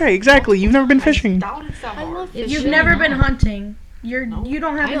 Yes. Okay, exactly. You've never been fishing. Doubt it's that I hard. love If fishing. You've never been not. hunting. You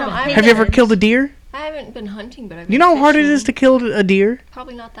don't have I know, enough. I Have you ever patience. killed a deer? I haven't been hunting, but I've You been know how hard it fishing. is to kill a deer?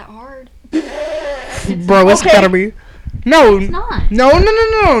 Probably not that hard. Bro, it's Okay. gotta be. No, It's not. no,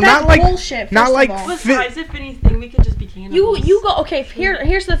 That's not like bullshit. not first of like all. Besides, if anything, we could just be cannibals. You go okay.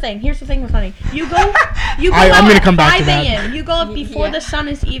 Here's the thing. Here's the thing with hunting. You go I'm out gonna at come back to 5 that. a.m. You go up before Yeah. the sun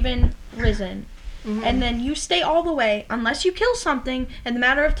is even risen, Mhm. and then you stay all the way unless you kill something in the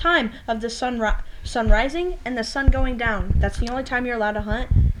matter of time of the sun rising and the sun going down. That's the only time you're allowed to hunt.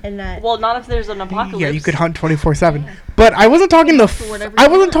 And that Well, not if there's an apocalypse. yeah, you could hunt 24/7. But I wasn't talking For whatever I you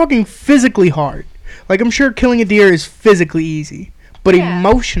wasn't want. talking physically hard. Like I'm sure killing a deer is physically easy, but Yeah.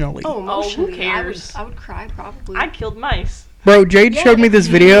 emotionally. Oh, emotionally, cares? I would cry probably. I killed mice. Bro, Jade Yeah, showed me this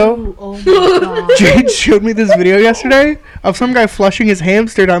video. Ooh, oh my god. Jade showed me this video yesterday of some guy flushing his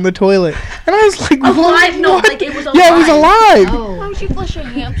hamster down the toilet, and I was like, alive? No, what? like it was alive. Yeah, it was alive. Oh. Why would you flush a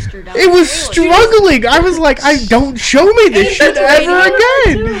hamster down? It was the toilet? struggling. I was like, I don't show me this Hey, shit that's ever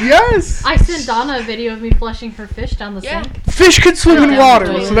radio again. Yes. I sent Donna a video of me flushing her fish down the Yeah. sink. Fish could swim No, in that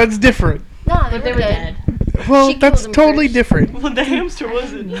water, was- so that's different. Nah, But they were dead. Well, She killed that's them totally first. different. Well, the hamster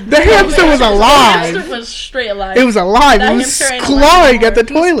wasn't. The hamster was The alive. hamster was straight alive. It was alive. That It was hamster ain't clawing alive at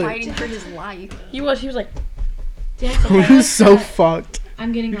the He was toilet. fighting for his life. He was like, It was so fucked.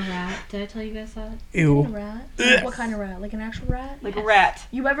 I'm getting a rat. Did I tell you guys that? A Ew. rat? Like, what kind of rat? Like an actual rat? Like a rat.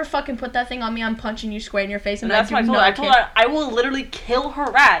 You ever fucking put that thing on me? I'm punching you square in your face, And and that's what I told her. I told her I will literally kill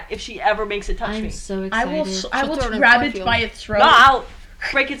her rat if she ever makes it touch I'm me. so I excited. will throw it in grab it cornfield. by its throat. No, I'll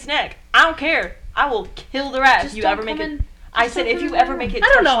break its neck. I don't care. I will kill the rat Just if you don't ever make come it. in- I just said don't if come you in ever my make room. it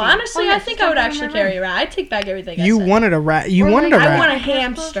I don't know. touch me. Honestly, Oh, yeah, I think just I would don't actually come in my carry a rat. I'd take back everything I You said. wanted a rat. You Or, wanted like, a I rat. want a You're supposed to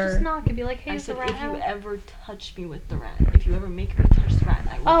hamster. Just knock and be like, hey, I is the said rat if you out? ever touch me with the rat, if you ever make her touch the rat,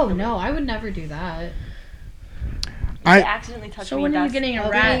 I will Oh kill no, it. I would never do that. If I- you accidentally touch So me, when are you that's- getting a Okay,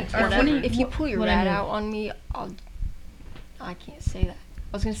 rat? Or when are whatever. you, If you pull your What I rat know. out on me, I can't say that.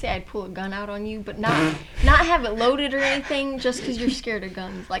 I was gonna say I'd pull a gun out on you, but not have it loaded or anything, just because you're scared of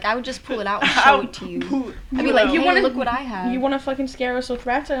guns. Like I would just pull it out and show it to you. I'd be like, You hey, wanna- look what I have. you want to fucking scare us with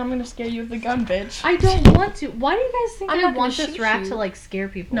rats? I'm gonna scare you with a gun, bitch. I don't want to. Why do you guys think I'm I not gonna want this shoot rat you. to like scare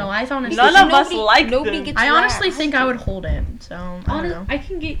people? No, I honestly. None of us like nobody them. gets I honestly rats. think I would hold it. So I don't know. I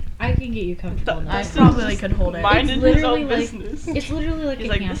can get you comfortable I enough. probably could hold it. Minding It's his own literally like- business. It's literally like He's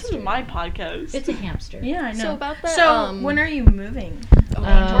a like, hamster. this is my podcast. It's a hamster. Yeah, I know. So about that, So when are you moving? we're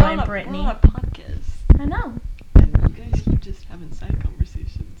Angel on and a, Brittany. we're on a podcast. I know. And you guys keep just having side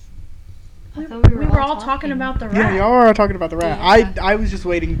conversations. I thought We were all talking about the Yeah, rat. y'all are talking about the rat. Yeah. I was just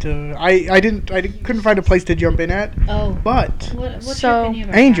waiting to. I couldn't find a place to jump in at. Oh. But What's So, your opinion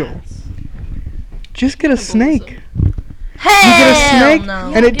about Angel. rats? just get a snake. Hell You get a snake,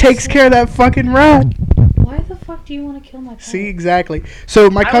 no. and it takes care of that fucking rat. Why the fuck do you want to kill my pet? See, exactly.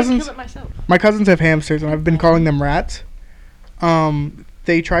 So my I would cousins, kill it myself. my cousins have hamsters, and I've been calling them rats.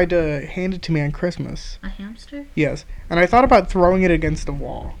 They tried to hand it to me on Christmas. A hamster? Yes, and I thought about throwing it against a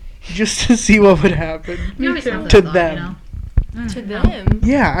wall, just to see what would happen. You always have that To thought, them. You know? to No. them.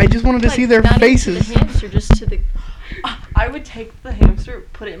 Yeah, I just wanted to Like, see their not even faces. To the hamster, just to the. I would take the hamster,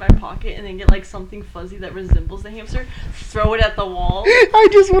 put it in my pocket, and then get like something fuzzy that resembles the hamster, throw it at the wall, I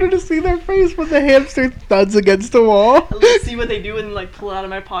just wanted to see their face when the hamster thuds against the wall. and let's see what they do, and like pull it out of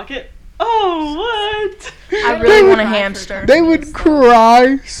my pocket. Oh, what? I They really would- want a hamster. They would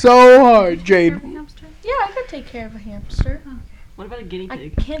cry so hard, Jade. Hamster? Yeah, I could take care of a hamster. What about a guinea I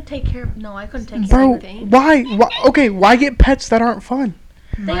pig? can't take care of. No, I couldn't take care Bro, of it. why? Okay, why get pets that aren't fun?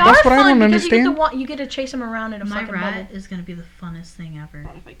 They That's are what I fun don't because understand. you get to chase them around in a My fucking rat bubble. is gonna be the funnest thing ever.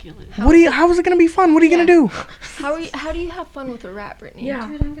 What if I kill it? How is it gonna be fun? What are you Yeah. gonna do? How do you have fun with a rat, Brittany? Yeah.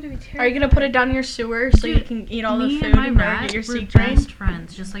 Dude, I'm gonna be terrified. Are you gonna put it down your sewer so you Dude, can eat all the Me food and my and never rat, get your we're seat drained? best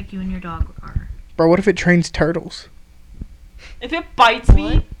friends, just like you and your dog are. Bro, what if it trains turtles? If it bites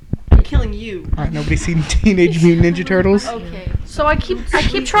me, I'm killing you. Alright, nobody's seen Teenage Mutant Ninja Turtles? Okay. So I keep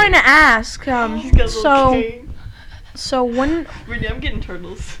trying to ask. He's got a little cane. So when Brittany, I'm getting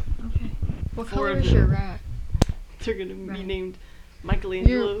turtles. What Four color of is your them. rat? They're gonna be Right. named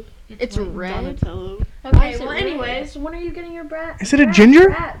Michelangelo, It's white. red. Donatello. okay, is it well red? anyways, when are you getting your brat? Is it a ginger?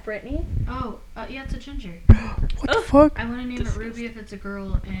 Rat, Brittany. Oh, yeah, it's a ginger. What the fuck? I want to name it Ruby if it's a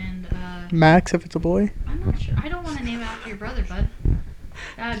girl, and Max if it's a boy? I'm not sure. I don't want to name it after your brother, bud.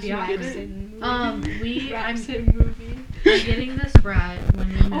 That'd be You get awesome. it? I'm movie. getting this rat when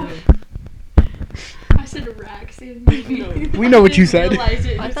we move. I said Raxin movie. We know what you said.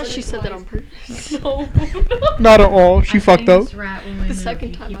 I thought she said that on purpose. No. Not at all. She I'm fucked getting up. This rat when we The move. second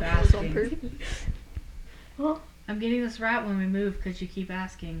You time keep I thought it was on asking. purpose. I'm getting this rat when we move because you keep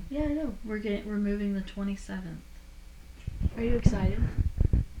asking. Yeah, I know. We're moving the 27th. Are you excited?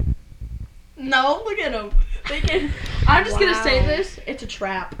 No, look at him. I'm just gonna say Wow. this. It's a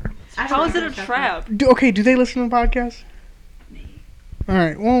trap. How is it a trap? Okay, do they listen to the podcast?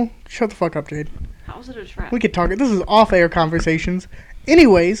 Alright, well, shut the fuck up, Jade. How is it a trap? We could talk. This is off-air conversations.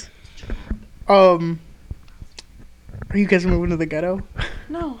 Anyways, are you guys moving to the ghetto?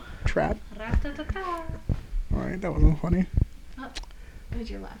 No. Trap. Ra-ta-ta-ta. Alright, that wasn't funny. Where's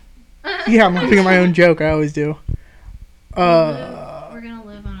your laugh? Yeah, I'm laughing at my own joke. I always do. We're gonna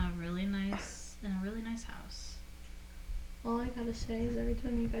live in a really nice house. All I gotta say is every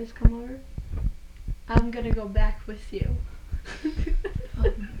time you guys come over, I'm gonna go back with you.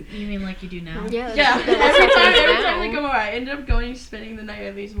 You mean like you do now? Yeah. Yeah, that's every what time, happens every time now. they come over, I end up going spending the night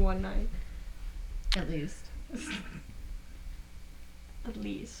at least one night. At least. At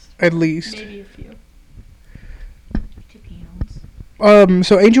least. At least. Maybe a few. 2 pounds.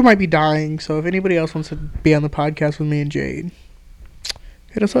 So Angel might be dying, so if anybody else wants to be on the podcast with me and Jade,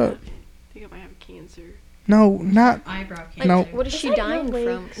 hit us up. I think I might have cancer. No, not. Eyebrow Like, cancer. No. what is Is she that dying your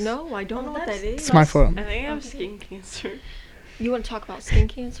from? legs? No, I don't know what that is. It's my foot. I think I have skin cancer. You want to talk about skin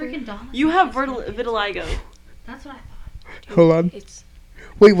cancer? Freaking Donna. You have has skin cancer. vitiligo. That's what I thought. Hold on. It's.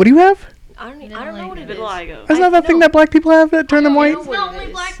 Wait, what do you have? I don't know what it is. Vitiligo. Isn't that that thing know. that black people have that turn them I white? know It's what not it only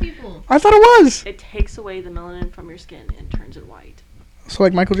is. black people. I thought it was. It takes away the melanin from your skin and turns it white. So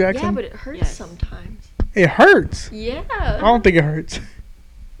like Michael Jackson? Yeah, but it hurts Yes. sometimes. It hurts. I Yeah. don't think it hurts.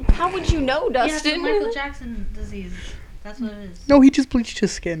 How would you know, Yeah, it's the Dustin? Michael Jackson disease. That's what it is. No, he just bleached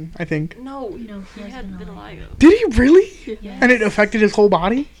his skin, I think. No, No, he he has had vitiligo. vitiligo. Did he really? Yes. And it affected his whole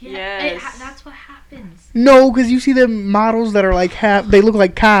body? Yes. That's what happens. No, because you see the models that are like they look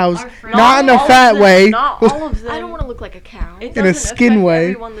like cows. Our friend- Not in a all of fat them- way. Not all of them. I don't want to look like a cow. It In a doesn't skin affect way.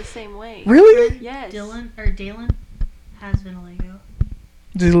 everyone the same way. Really? Yes. Dalen has vitiligo.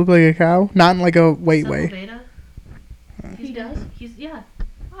 Does he look like a cow? Not in like a weight way. Beta. He does? He's yeah.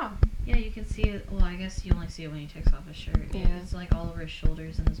 Oh. Yeah, you can see it. Well, I guess you only see it when he takes off his shirt. Yeah. It's like all over his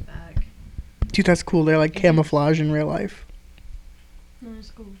shoulders and his back. Dude, that's cool. They're like camouflage in real life. No, it's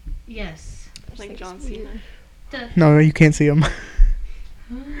cool. Yes. Like It's John weird. Cena. No, you can't see them.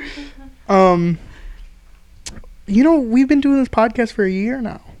 You know, we've been doing this podcast for a year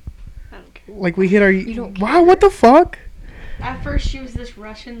now. I don't care. Like we hit our. You don't Wow, care. what the fuck? At first, she was this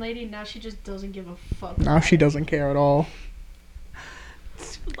Russian lady. Now she just doesn't give a fuck. Now she doesn't care at all.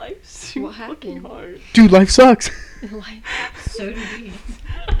 Life's too What fucking happened? hard. Dude, life sucks. Like, So do we.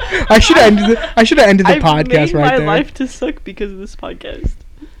 I should have ended the I've podcast made right my there. life to suck because of this podcast.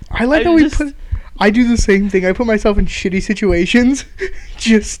 I like I how we just- put. I do the same thing. I put myself in shitty situations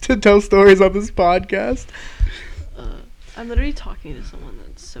just to tell stories on this podcast. I'm literally talking to someone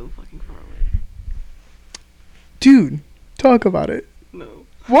that's so fucking far away. Dude, talk about it. No.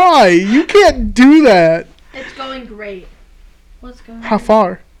 Why? You can't do that. It's going great. What's going How on?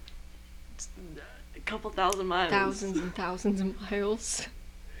 far? It's a couple thousand miles. thousands and thousands of miles.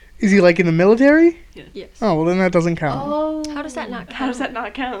 Is he like in the military? Yes. Oh, well then that doesn't count. Oh. How does that not count? How does that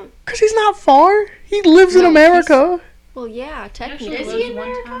not count? Cause he's not far. He lives in No, America, Well, yeah, technically. Actually, Is lives he in one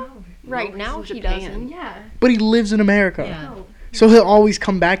America? town over. Right No, now he's in he Japan. doesn't. Yeah. but he lives in America. Yeah. Oh. So he'll always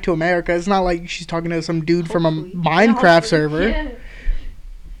come back to America. It's not like she's talking to some dude from a Hopefully. Minecraft server. Yeah.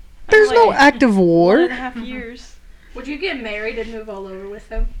 There's no Like, active 1.5 war. years. Would you get married and move all over with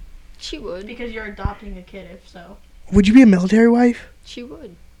him? She would. Because you're adopting a kid, if so. Would you be a military wife? She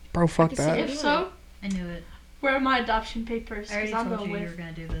would. Bro, fuck can see that. it. If so, I knew it. where are my adoption papers? I already Because I'm told going you you were with.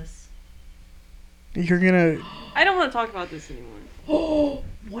 gonna do this. You're gonna. I don't want to talk about this anymore. Oh,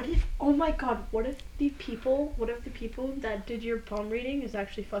 what if? Oh my God! What if the people that did your palm reading is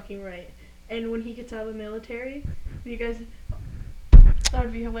actually fucking right? And when he gets out of the military, you guys, that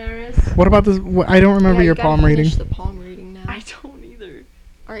would be hilarious. What about this? I don't remember Yeah, your you gotta palm reading. finish the palm reading now. I don't either.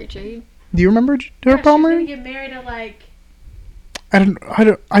 All right, Jade. Do you remember her Yeah, palm she's gonna reading? get married at like.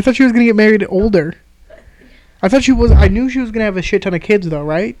 I thought she was gonna get married older. I thought she was. I knew she was gonna have a shit ton of kids though,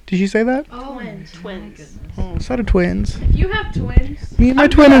 right? Did she say that? Oh, twins. My Twins. goodness. Oh, set of twins. If you have twins, Me and my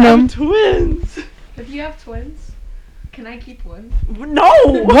twin and them. Twins. if you have twins, can I keep one? No.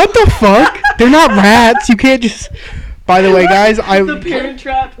 What the fuck? They're not rats. You can't just. By the way, guys, The Parent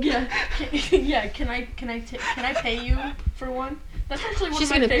Trap. Yeah, yeah. Can I pay you for one? That's actually one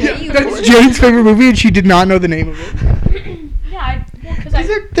She's of my gonna favorite. pay you That's for it. Jane's favorite movie, and she did not know the name of it. Yeah, because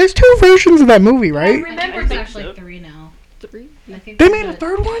There's two versions of that movie, I right? I remember think the there's actually 3 now. 3? I think They there's made a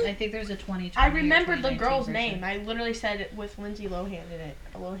third one? I think there's a 2020 I or remembered the 2019 girl's version. name. I literally said it with Lindsay Lohan in it.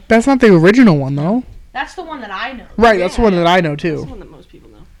 That's not the original one, though. That's the one that I know. Right, that's the one that I know That's too. the one that most people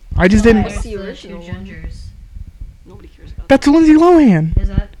know. I just Oh, didn't. there's the the original two one. gingers. Nobody cares about That's Lindsay Lohan. Is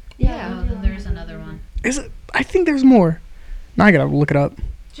that? Yeah. Oh, then there's another one. Is it? I think there's more. Now I gotta look it up.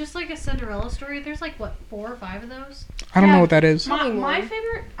 Just like a Cinderella story, there's like what 4 or 5 of those. I don't Yeah. know what that is. My Probably more.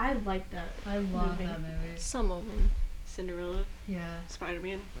 favorite. I like that. I love Movie. that movie. Some of them. Cinderella, Yeah.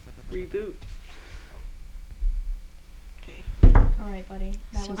 Spider-Man, reboot. Okay. All right, buddy.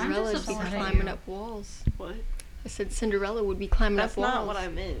 That was Cinderella would be upset at climbing you. up walls. What? I said Cinderella would be climbing That's up walls. not what I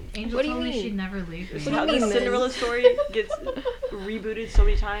meant. Angel What do you told me mean? she'd never leave me. It's What do how you the mean, Cinderella Liz? story gets rebooted so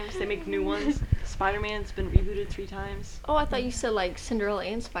many times. They make new ones. Spider-Man's been rebooted 3 times. Oh, I thought you said like Cinderella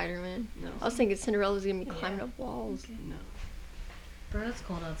and Spider-Man. No. I was thinking Cinderella's gonna be climbing up walls. No. Bro, it's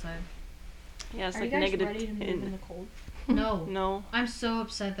cold outside. Yeah, it's Are like you guys negative ready to move 10. in the cold? No. No. I'm so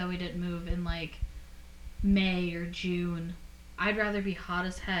upset that we didn't move in like May or June. I'd rather be hot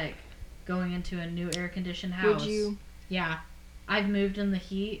as heck going into a new air conditioned house. Would you? Yeah. I've moved in the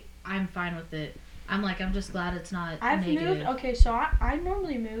heat. I'm fine with it. I'm just glad it's not I've negative. moved. Okay, so I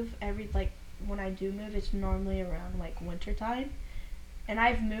normally move every like when I do move, it's normally around like winter time. And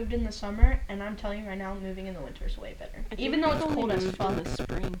I've moved in the summer, and I'm telling you right now, moving in the winter is way better. I think Even though we've it's only cold as moved fuck. in the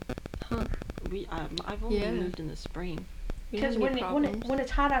spring. Huh. I've only Yeah. moved in the spring. We didn't Because have when any problems. when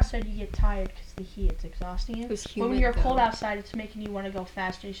it's hot outside, you get tired because the heat. It's exhausting you. It was But humid, when you're cold though. outside, it's making you want to go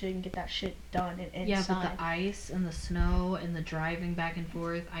faster so you can get that shit done and Yeah, inside. but the ice and the snow and the driving back and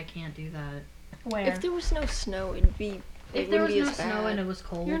forth, I can't do that. Where? If there was no snow, it'd be If It there was wouldn't be no as snow bad. and it was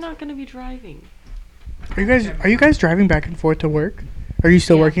cold, You're not gonna be driving. Are you guys driving back and forth to work? Are you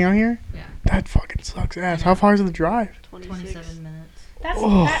still Yeah. working out here? Yeah. That fucking sucks ass. How far is the drive? 27 minutes. That's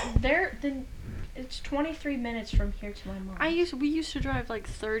Oh. then it's 23 minutes from here to my mom. We used to drive like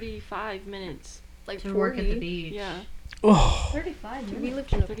 35 minutes. Like To work at the 40. beach. Yeah. Oh, 35 We minutes.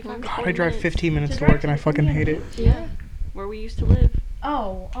 lived in a 35 corner. God, I drive 15 minutes To to work drive and I to fucking hate it. Indiana. Yeah. Where we used to live.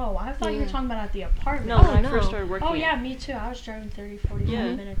 Oh, I thought you were Yeah. talking about at the apartment. No, Oh, when I no. first started working. Oh yeah, me too. I was driving 30, 45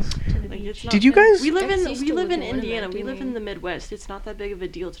 Yeah. minutes to the Like, beach. it's not Did you guys? We live Yes, in used we to live live in in Indiana. Winona, We live didn't in the Midwest. It's not that big of a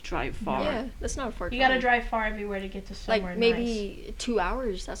deal to drive far. Yeah, that's not a far drive. You gotta drive far everywhere to get to somewhere like maybe 2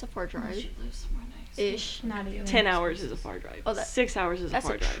 hours. That's a far drive. Ish. nice. Not even. 10 hours is a far drive. Oh, that- 6 hours is a That's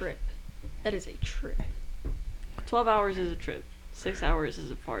far a drive. trip. That is a trip. 12 hours is a trip. 6 hours is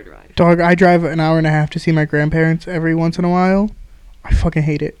a far drive. Dog, I drive an hour and a half to see my grandparents every once in a while. I fucking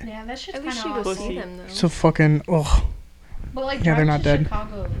hate it. Yeah, that shit's At kind least of you go awful. see Pussy. them though. So fucking, ugh. But like Yeah, they're driving not to dead.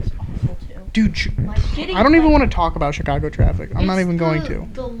 Chicago is awful too. Dude, Like getting. I don't even like, want to talk about Chicago traffic. I'm not It's even going the- to.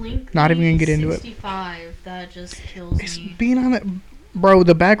 The link. Not even gonna get into it. 65 that just kills It's me. being on that, bro.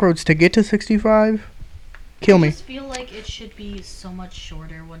 The back roads to get to 65, kill I me, just feel like it should be so much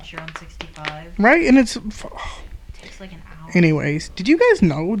shorter once you're on 65. right? And it's. It takes like an hour. Anyways, did you guys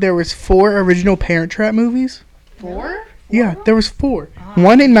know there was 4 original Parent Trap movies? 4? Yeah, there was 4. Ah.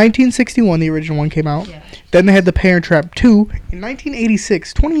 One in 1961, the original one came out. Yeah. Then they had the Parent Trap 2 in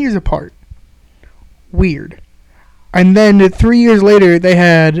 1986, 20 years apart. Weird. And then 3 years later, they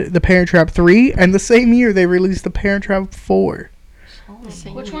had the Parent Trap 3, and the same year they released the Parent Trap 4. The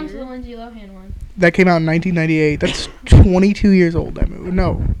same Which one's the year. Lindsay Lohan one? That came out in 1998. That's 22 years old, that movie.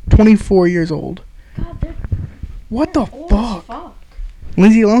 No, 24 years old. God, they're What the old as fuck? fuck.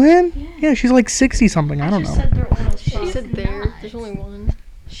 Lindsay Lohan? Yeah. Yeah, she's like 60 something. I don't just know. said they're old as She fuck. said there. There's only one.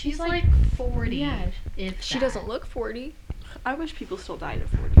 She's like 40. Yeah. If She that. doesn't look 40. I wish people still died at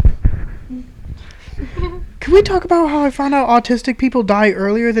 40. Can we talk about how I found out autistic people die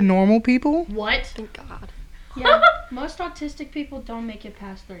earlier than normal people? What? Thank God. Yeah, most autistic people don't make it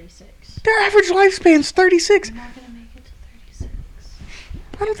past 36. Their average lifespan's 36. I'm not gonna make it to 36.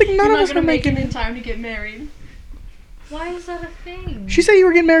 I don't think none You're of not us are gonna make it making in it. time to get married. Why is that a thing? She said you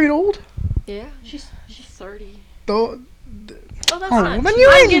were getting married old? Yeah. She's 30. Though. Oh, that's Oh, not. then too you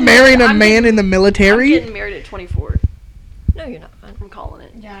bad. ain't getting marrying married- a I'm man getting- in the I'm military. getting married at 24. No, you're not. I'm calling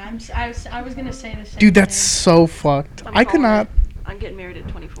it. yeah. I was gonna say the same. Dude, that's thing. so fucked. I'm I could calling not. it. I'm getting married at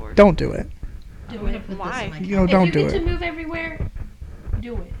 24. Don't do it. I'm Do gonna it. put Why? this in my You know, If don't you do get it. to move everywhere,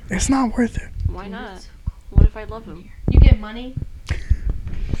 do it. It's not worth it. Why not? What if I love him? You get money.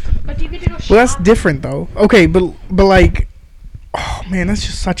 But you get to go shop. Well, that's different though. Okay, but like, oh man, that's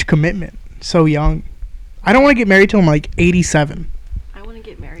just such commitment. So young. I don't want to get married till I'm like 87. I want to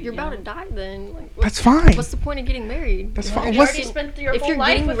get married. You're young. about to die then. Like, That's fine. What's the point of getting married? That's You fine. already What's spent your if whole you're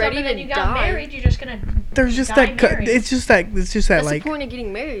life getting with ready them and then to you got die- married, you're just gonna. there's just die that. married. It's just that. It's just that That's like. the point of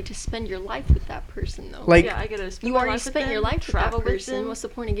getting married, to spend your life with that person though. Like- Yeah, I gotta spend you my already life with spent your them, life with that travel with person. them, What's the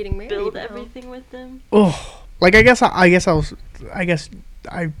point of getting married? build now? everything with them. Oh, like I guess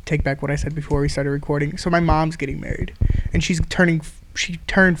I take back what I said before we started recording. So my mom's getting married, and she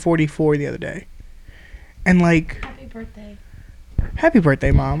turned 44 the other day, and like, Happy birthday. happy birthday,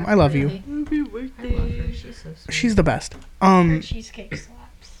 mom. I love you. Really? Happy I love her. birthday. She's so sweet. She's the best. Her cheesecake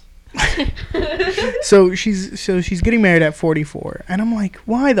slaps. So she's getting married at 44, and I'm like,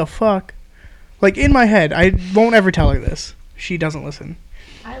 why the fuck? Like in my head, I won't ever tell her this. She doesn't listen.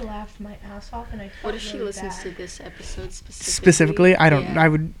 I laughed my ass off and I felt What if she really listens bad. to this episode specifically? Specifically, I don't.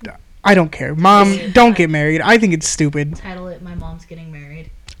 Yeah. I don't care. Mom, don't get married. I think it's stupid. Title it "My Mom's Getting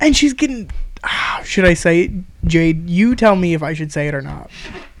Married." And she's getting. Should I say it? Jade, you tell me if I should say it or not.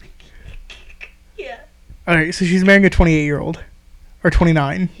 Yeah. All right, so she's marrying a 28-year-old, or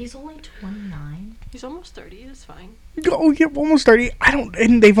 29. He's only 29. He's almost 30. That's fine. Oh, yeah, almost 30. I don't.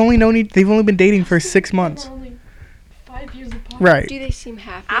 And they've only been dating for 6 months. We're only 5 years apart. Right. Do they seem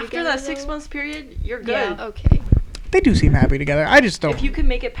happy After together, that 6 though? months period, you're good. Yeah. Okay. They do seem happy together. I just don't. If you can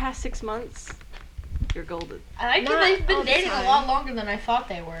make it past 6 months, you're golden. I think Not they've all been the dating a time. lot longer than I thought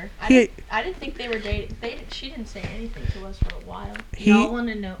they were. He- I didn't think they were dating. She didn't say anything to us for a while. Y'all want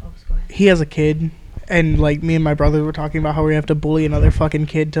to know? Oh, go ahead. He has a kid, and like me and my brother were talking about how we have to bully another fucking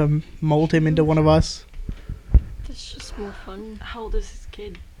kid to mold him into one of us. That's just more fun. How old is his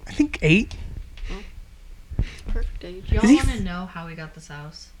kid? I think 8. It's perfect age. Y'all Is he want to f- know how we got this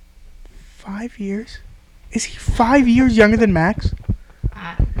house? 5 years. Is he 5 years younger than Max?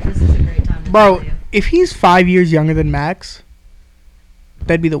 This is a great time to Bro, tell you. if he's 5 years younger than Max,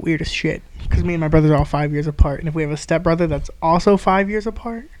 that'd be the weirdest shit. Because me and my brother are all 5 years apart, and if we have a stepbrother that's also 5 years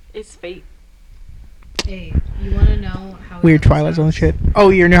apart, It's fate. Hey, you want to know how we Weird got this Twilight Zone house? shit. Oh,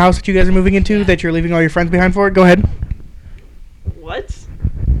 your new house that you guys are moving into Yeah. that you're leaving all your friends behind for? Go ahead. What?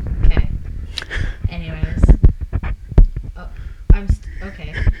 Okay. Anyways. Oh,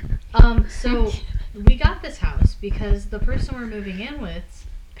 okay. So we got this house because the person we're moving in with's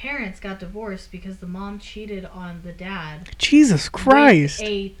parents got divorced because the mom cheated on the dad. Jesus Christ. With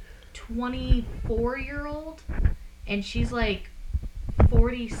a 24-year-old, and she's like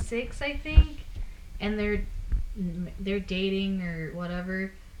 46, I think, and they're dating or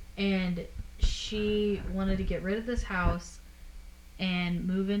whatever, and she wanted to get rid of this house and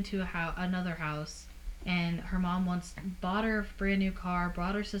move into another house, and her mom bought her a brand new car,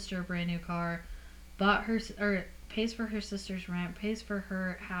 bought her sister a brand new car, pays for her sister's rent, pays for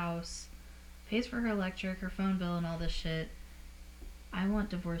her house, pays for her electric, her phone bill, and all this shit. I want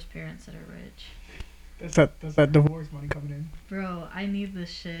divorced parents that are rich. That's that divorce money coming in. Bro, I need this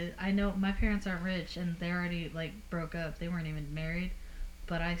shit. I know my parents aren't rich and they already like broke up. They weren't even married.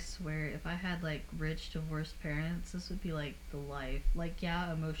 But I swear, if I had like rich divorced parents, this would be like the life. Like,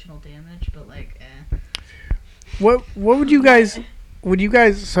 yeah, emotional damage, but like, eh. What would you guys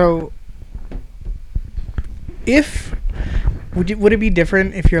so if would it be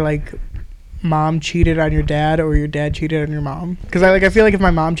different if your like mom cheated on your dad or your dad cheated on your mom? Because I feel like if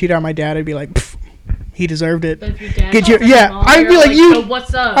my mom cheated on my dad, I'd be like, "Pff, he deserved it. But if your dad Get your calls yeah. mom, I'd be you're like you. "So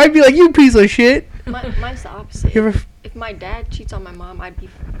what's up?" I'd be like you piece of shit. Mine's the opposite. You ever, If my dad cheats on my mom, I'd be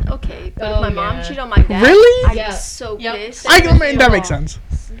okay. But Oh, if my mom yeah. cheated on my dad, Really? I'd Yeah. be so Yep. pissed. that makes sense.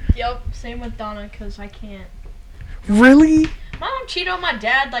 Yep, same with Donna, because I can't. Really? My mom cheated on my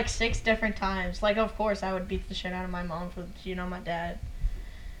dad like 6 different times. Like, of course, I would beat the shit out of my mom for cheating on my dad.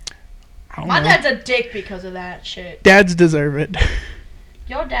 I don't My know. dad's a dick because of that shit. Dads deserve it.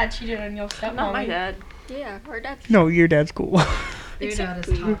 Your dad cheated on your stepmom. Not my dad. Yeah, our dad's No, your dad's cool. Your dad is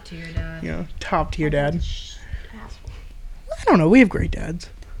Exactly. top tier dad. Yeah, top tier dad. Asshole. I don't know. We have great dads.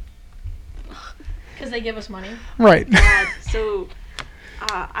 Because they give us money. Right. Dad, so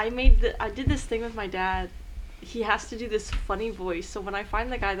I did this thing with my dad. He has to do this funny voice. So when I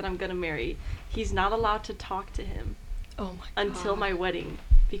find the guy that I'm gonna marry, he's not allowed to talk to him Oh my until God. my wedding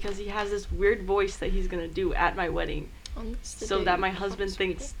because he has this weird voice that he's gonna do at my wedding, On this the so day that my of the husband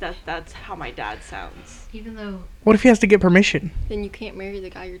hospital. thinks that that's how my dad sounds. Even though What if he has to get permission? Then you can't marry the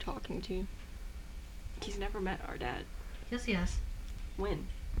guy you're talking to. He's never met our dad. yes, When?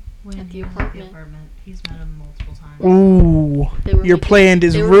 when At the he was apartment. he's met him multiple times. Ooh, They were your making- plan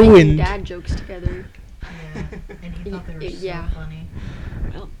is they were making ruined. dad jokes together. Yeah, and he thought they were Yeah. so funny.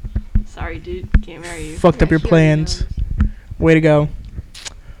 Well, sorry, dude, can't marry you. Fucked up Yeah, your he already plans. knows. Way to go.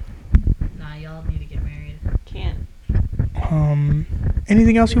 Nah, y'all need to get married. Can't.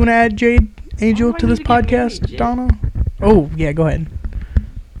 Anything else you want to add, Jade, Angel, Why do to I this need to get podcast, married, Jade? Donna? Oh, yeah, go ahead.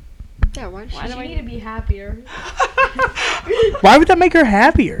 Yeah, why does Why she do I You need to be happier. Why would that make her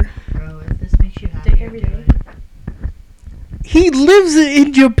happier? Bro, if this makes you happy, Dick every do day. it. He lives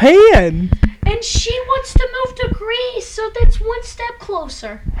in Japan. And she wants to move to Greece, so that's one step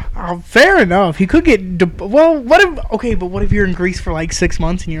closer. Oh, fair enough. He could get. Well, what if? Okay, but what if you're in Greece for like 6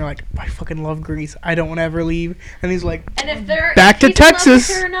 months and you're like, I fucking love Greece. I don't want to ever leave. And he's like, And if they're Back to if he's in love with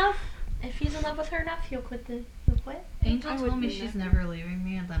Texas. her enough, if he's in love with her enough, he'll quit. Angel I told me would she's never. never leaving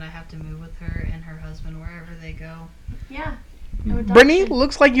me and that I have to move with her and her husband wherever they go. Yeah. Brittany,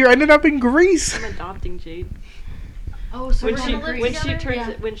 looks like you're ending up in Greece. I'm adopting Jade. Oh, so When we're she gonna live when she together? turns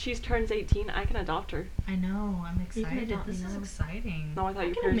Yeah. when she turns 18, I can adopt her. I know. I'm You can excited. adopt This me is now. exciting. No, I thought I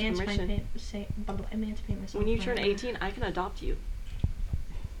your can parents' permission. emancipate myself. When you from turn that. 18, I can adopt you.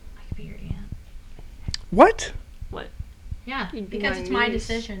 I could be your aunt. What? Yeah. You'd be Because my it's my niece.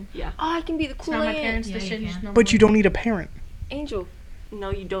 decision. Oh, I can be the It's cool not my aunt. parents' Yeah, you decision. can. just But you normally. don't need a parent. Angel.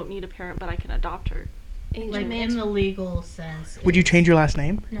 No, you don't need a parent, but I can adopt her. Angel. Like in the legal sense. Would you it's- change your last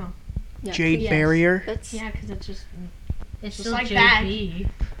name? Yeah, Jade please. Barrier? That's Yeah, because it's just. It's Just still like JB.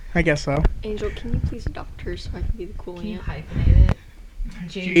 I guess so. Angel. Can you please adopt her so I can be the cool Can you aunt? hyphenate it?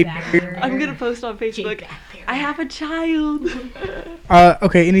 Jade Barrier. I'm gonna post on Facebook. I have a child.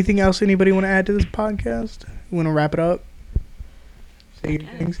 Okay, anything else anybody want to add to this podcast? You want to wrap it up? Say your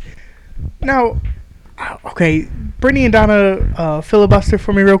Yes. things. Now, okay, Brittany and Donna, filibuster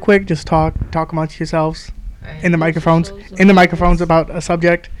for me real quick. Just talk amongst yourselves in the microphones. About a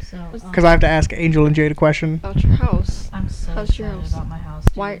subject, So, because I have to ask Angel and Jade a question. About your house. I'm so How's your excited house? about my house.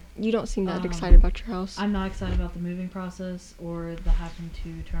 Too. Why you don't seem that Um, excited about your house? I'm not excited about the moving process or the having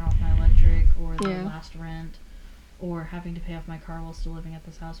to turn off my electric or the Yeah. last rent or having to pay off my car while still living at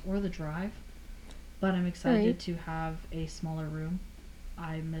this house or the drive. But I'm excited Right. to have a smaller room.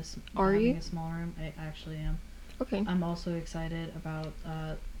 I miss Are having you? a small room. I actually am. Okay. I'm also excited about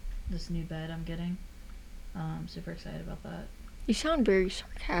this new bed I'm getting. I'm super excited about that. You sound very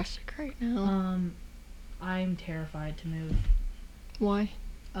sarcastic right now. I'm terrified to move. Why?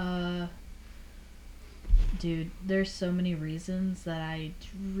 Dude, there's so many reasons that I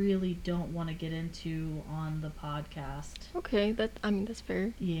really don't want to get into on the podcast. Okay, that's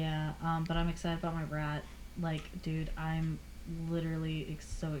fair. Yeah, but I'm excited about my rat. Like, dude, I'm literally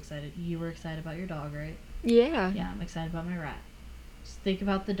so excited. You were excited about your dog, right? Yeah. Yeah, I'm excited about my rat. Just think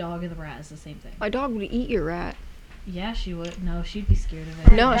about the dog and the rat as the same thing. My dog would eat your rat. Yeah, she would. No, she'd be scared of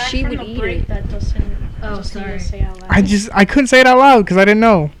it. No, Back she from would the eat break it. That doesn't. Oh, just need to sorry. say out loud. I couldn't say it out loud because I didn't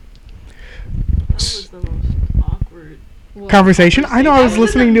know. That was the most awkward Conversation? I know, I was That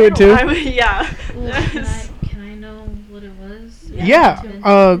was in listening the to it too. middle. Yeah. Well, can I know what it was? Yeah,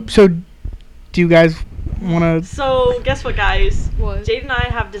 so do you guys want to... So, guess what, guys? What? Jade and I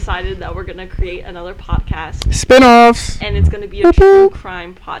have decided that we're going to create another podcast. Spin-offs! And it's going to be a Boop, true boop.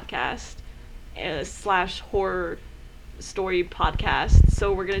 crime podcast / horror story podcast.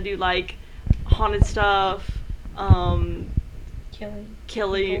 So, we're going to do, like, haunted stuff,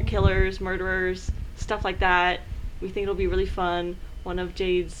 killers, murderers, stuff like that. We think it'll be really fun. One of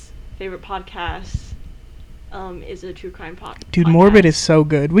Jade's favorite podcasts is a true crime podcast. Dude, Morbid is so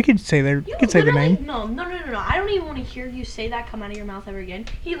good. We could say we could say the literally- name. No. I don't even want to hear you say that come out of your mouth ever again.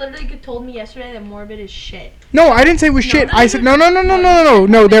 He literally told me yesterday that Morbid is shit. No, I didn't say it was shit. no, I you said didn't. no. No, you said Their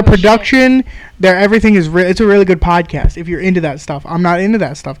Morbid was production, their everything is it's a really good podcast. If you're into that stuff, I'm not into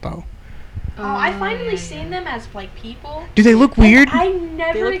that stuff though. Oh, I finally seen them as like people. Do they look weird? I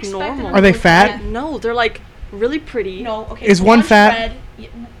never They look expected normal. them Are they to look fat? like No, they're, like, really pretty. that. No, okay. Is one one's fat? red,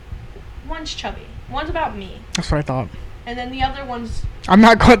 one's chubby. One's about me, That's what I thought. and then the other one's. I'm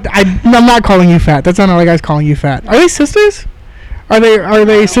not calling you fat. That sounded like I was calling you fat. Are they sisters? Are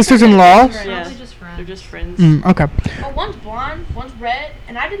they sisters-in-law? They're Yeah. probably just friends. They're just friends. Okay. But one's blonde, one's red,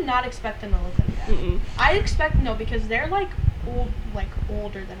 and I did not expect them to look like that. Mm-mm. I expect because they're like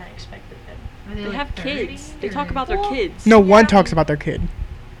older than I expected them. Are They like have 30 kids. They or- talk about their Well, kids. No, one Yeah. talks about their kid.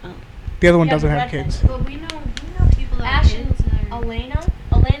 Oh. The other one Yeah, doesn't the have redhead. kids. But we know people that Ash have and kids that are-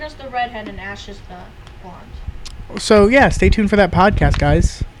 Elena's the redhead, and Ash is the blonde. So yeah, stay tuned for that podcast,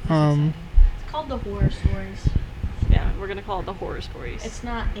 guys. It's called the Horror Stories. Yeah, we're gonna call it the horror stories. It's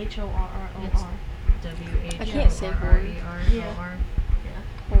not HORROR. I can't say horror.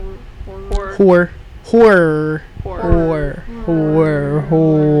 WHORRER. horror. Horror. Horror.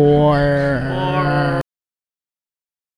 Horror.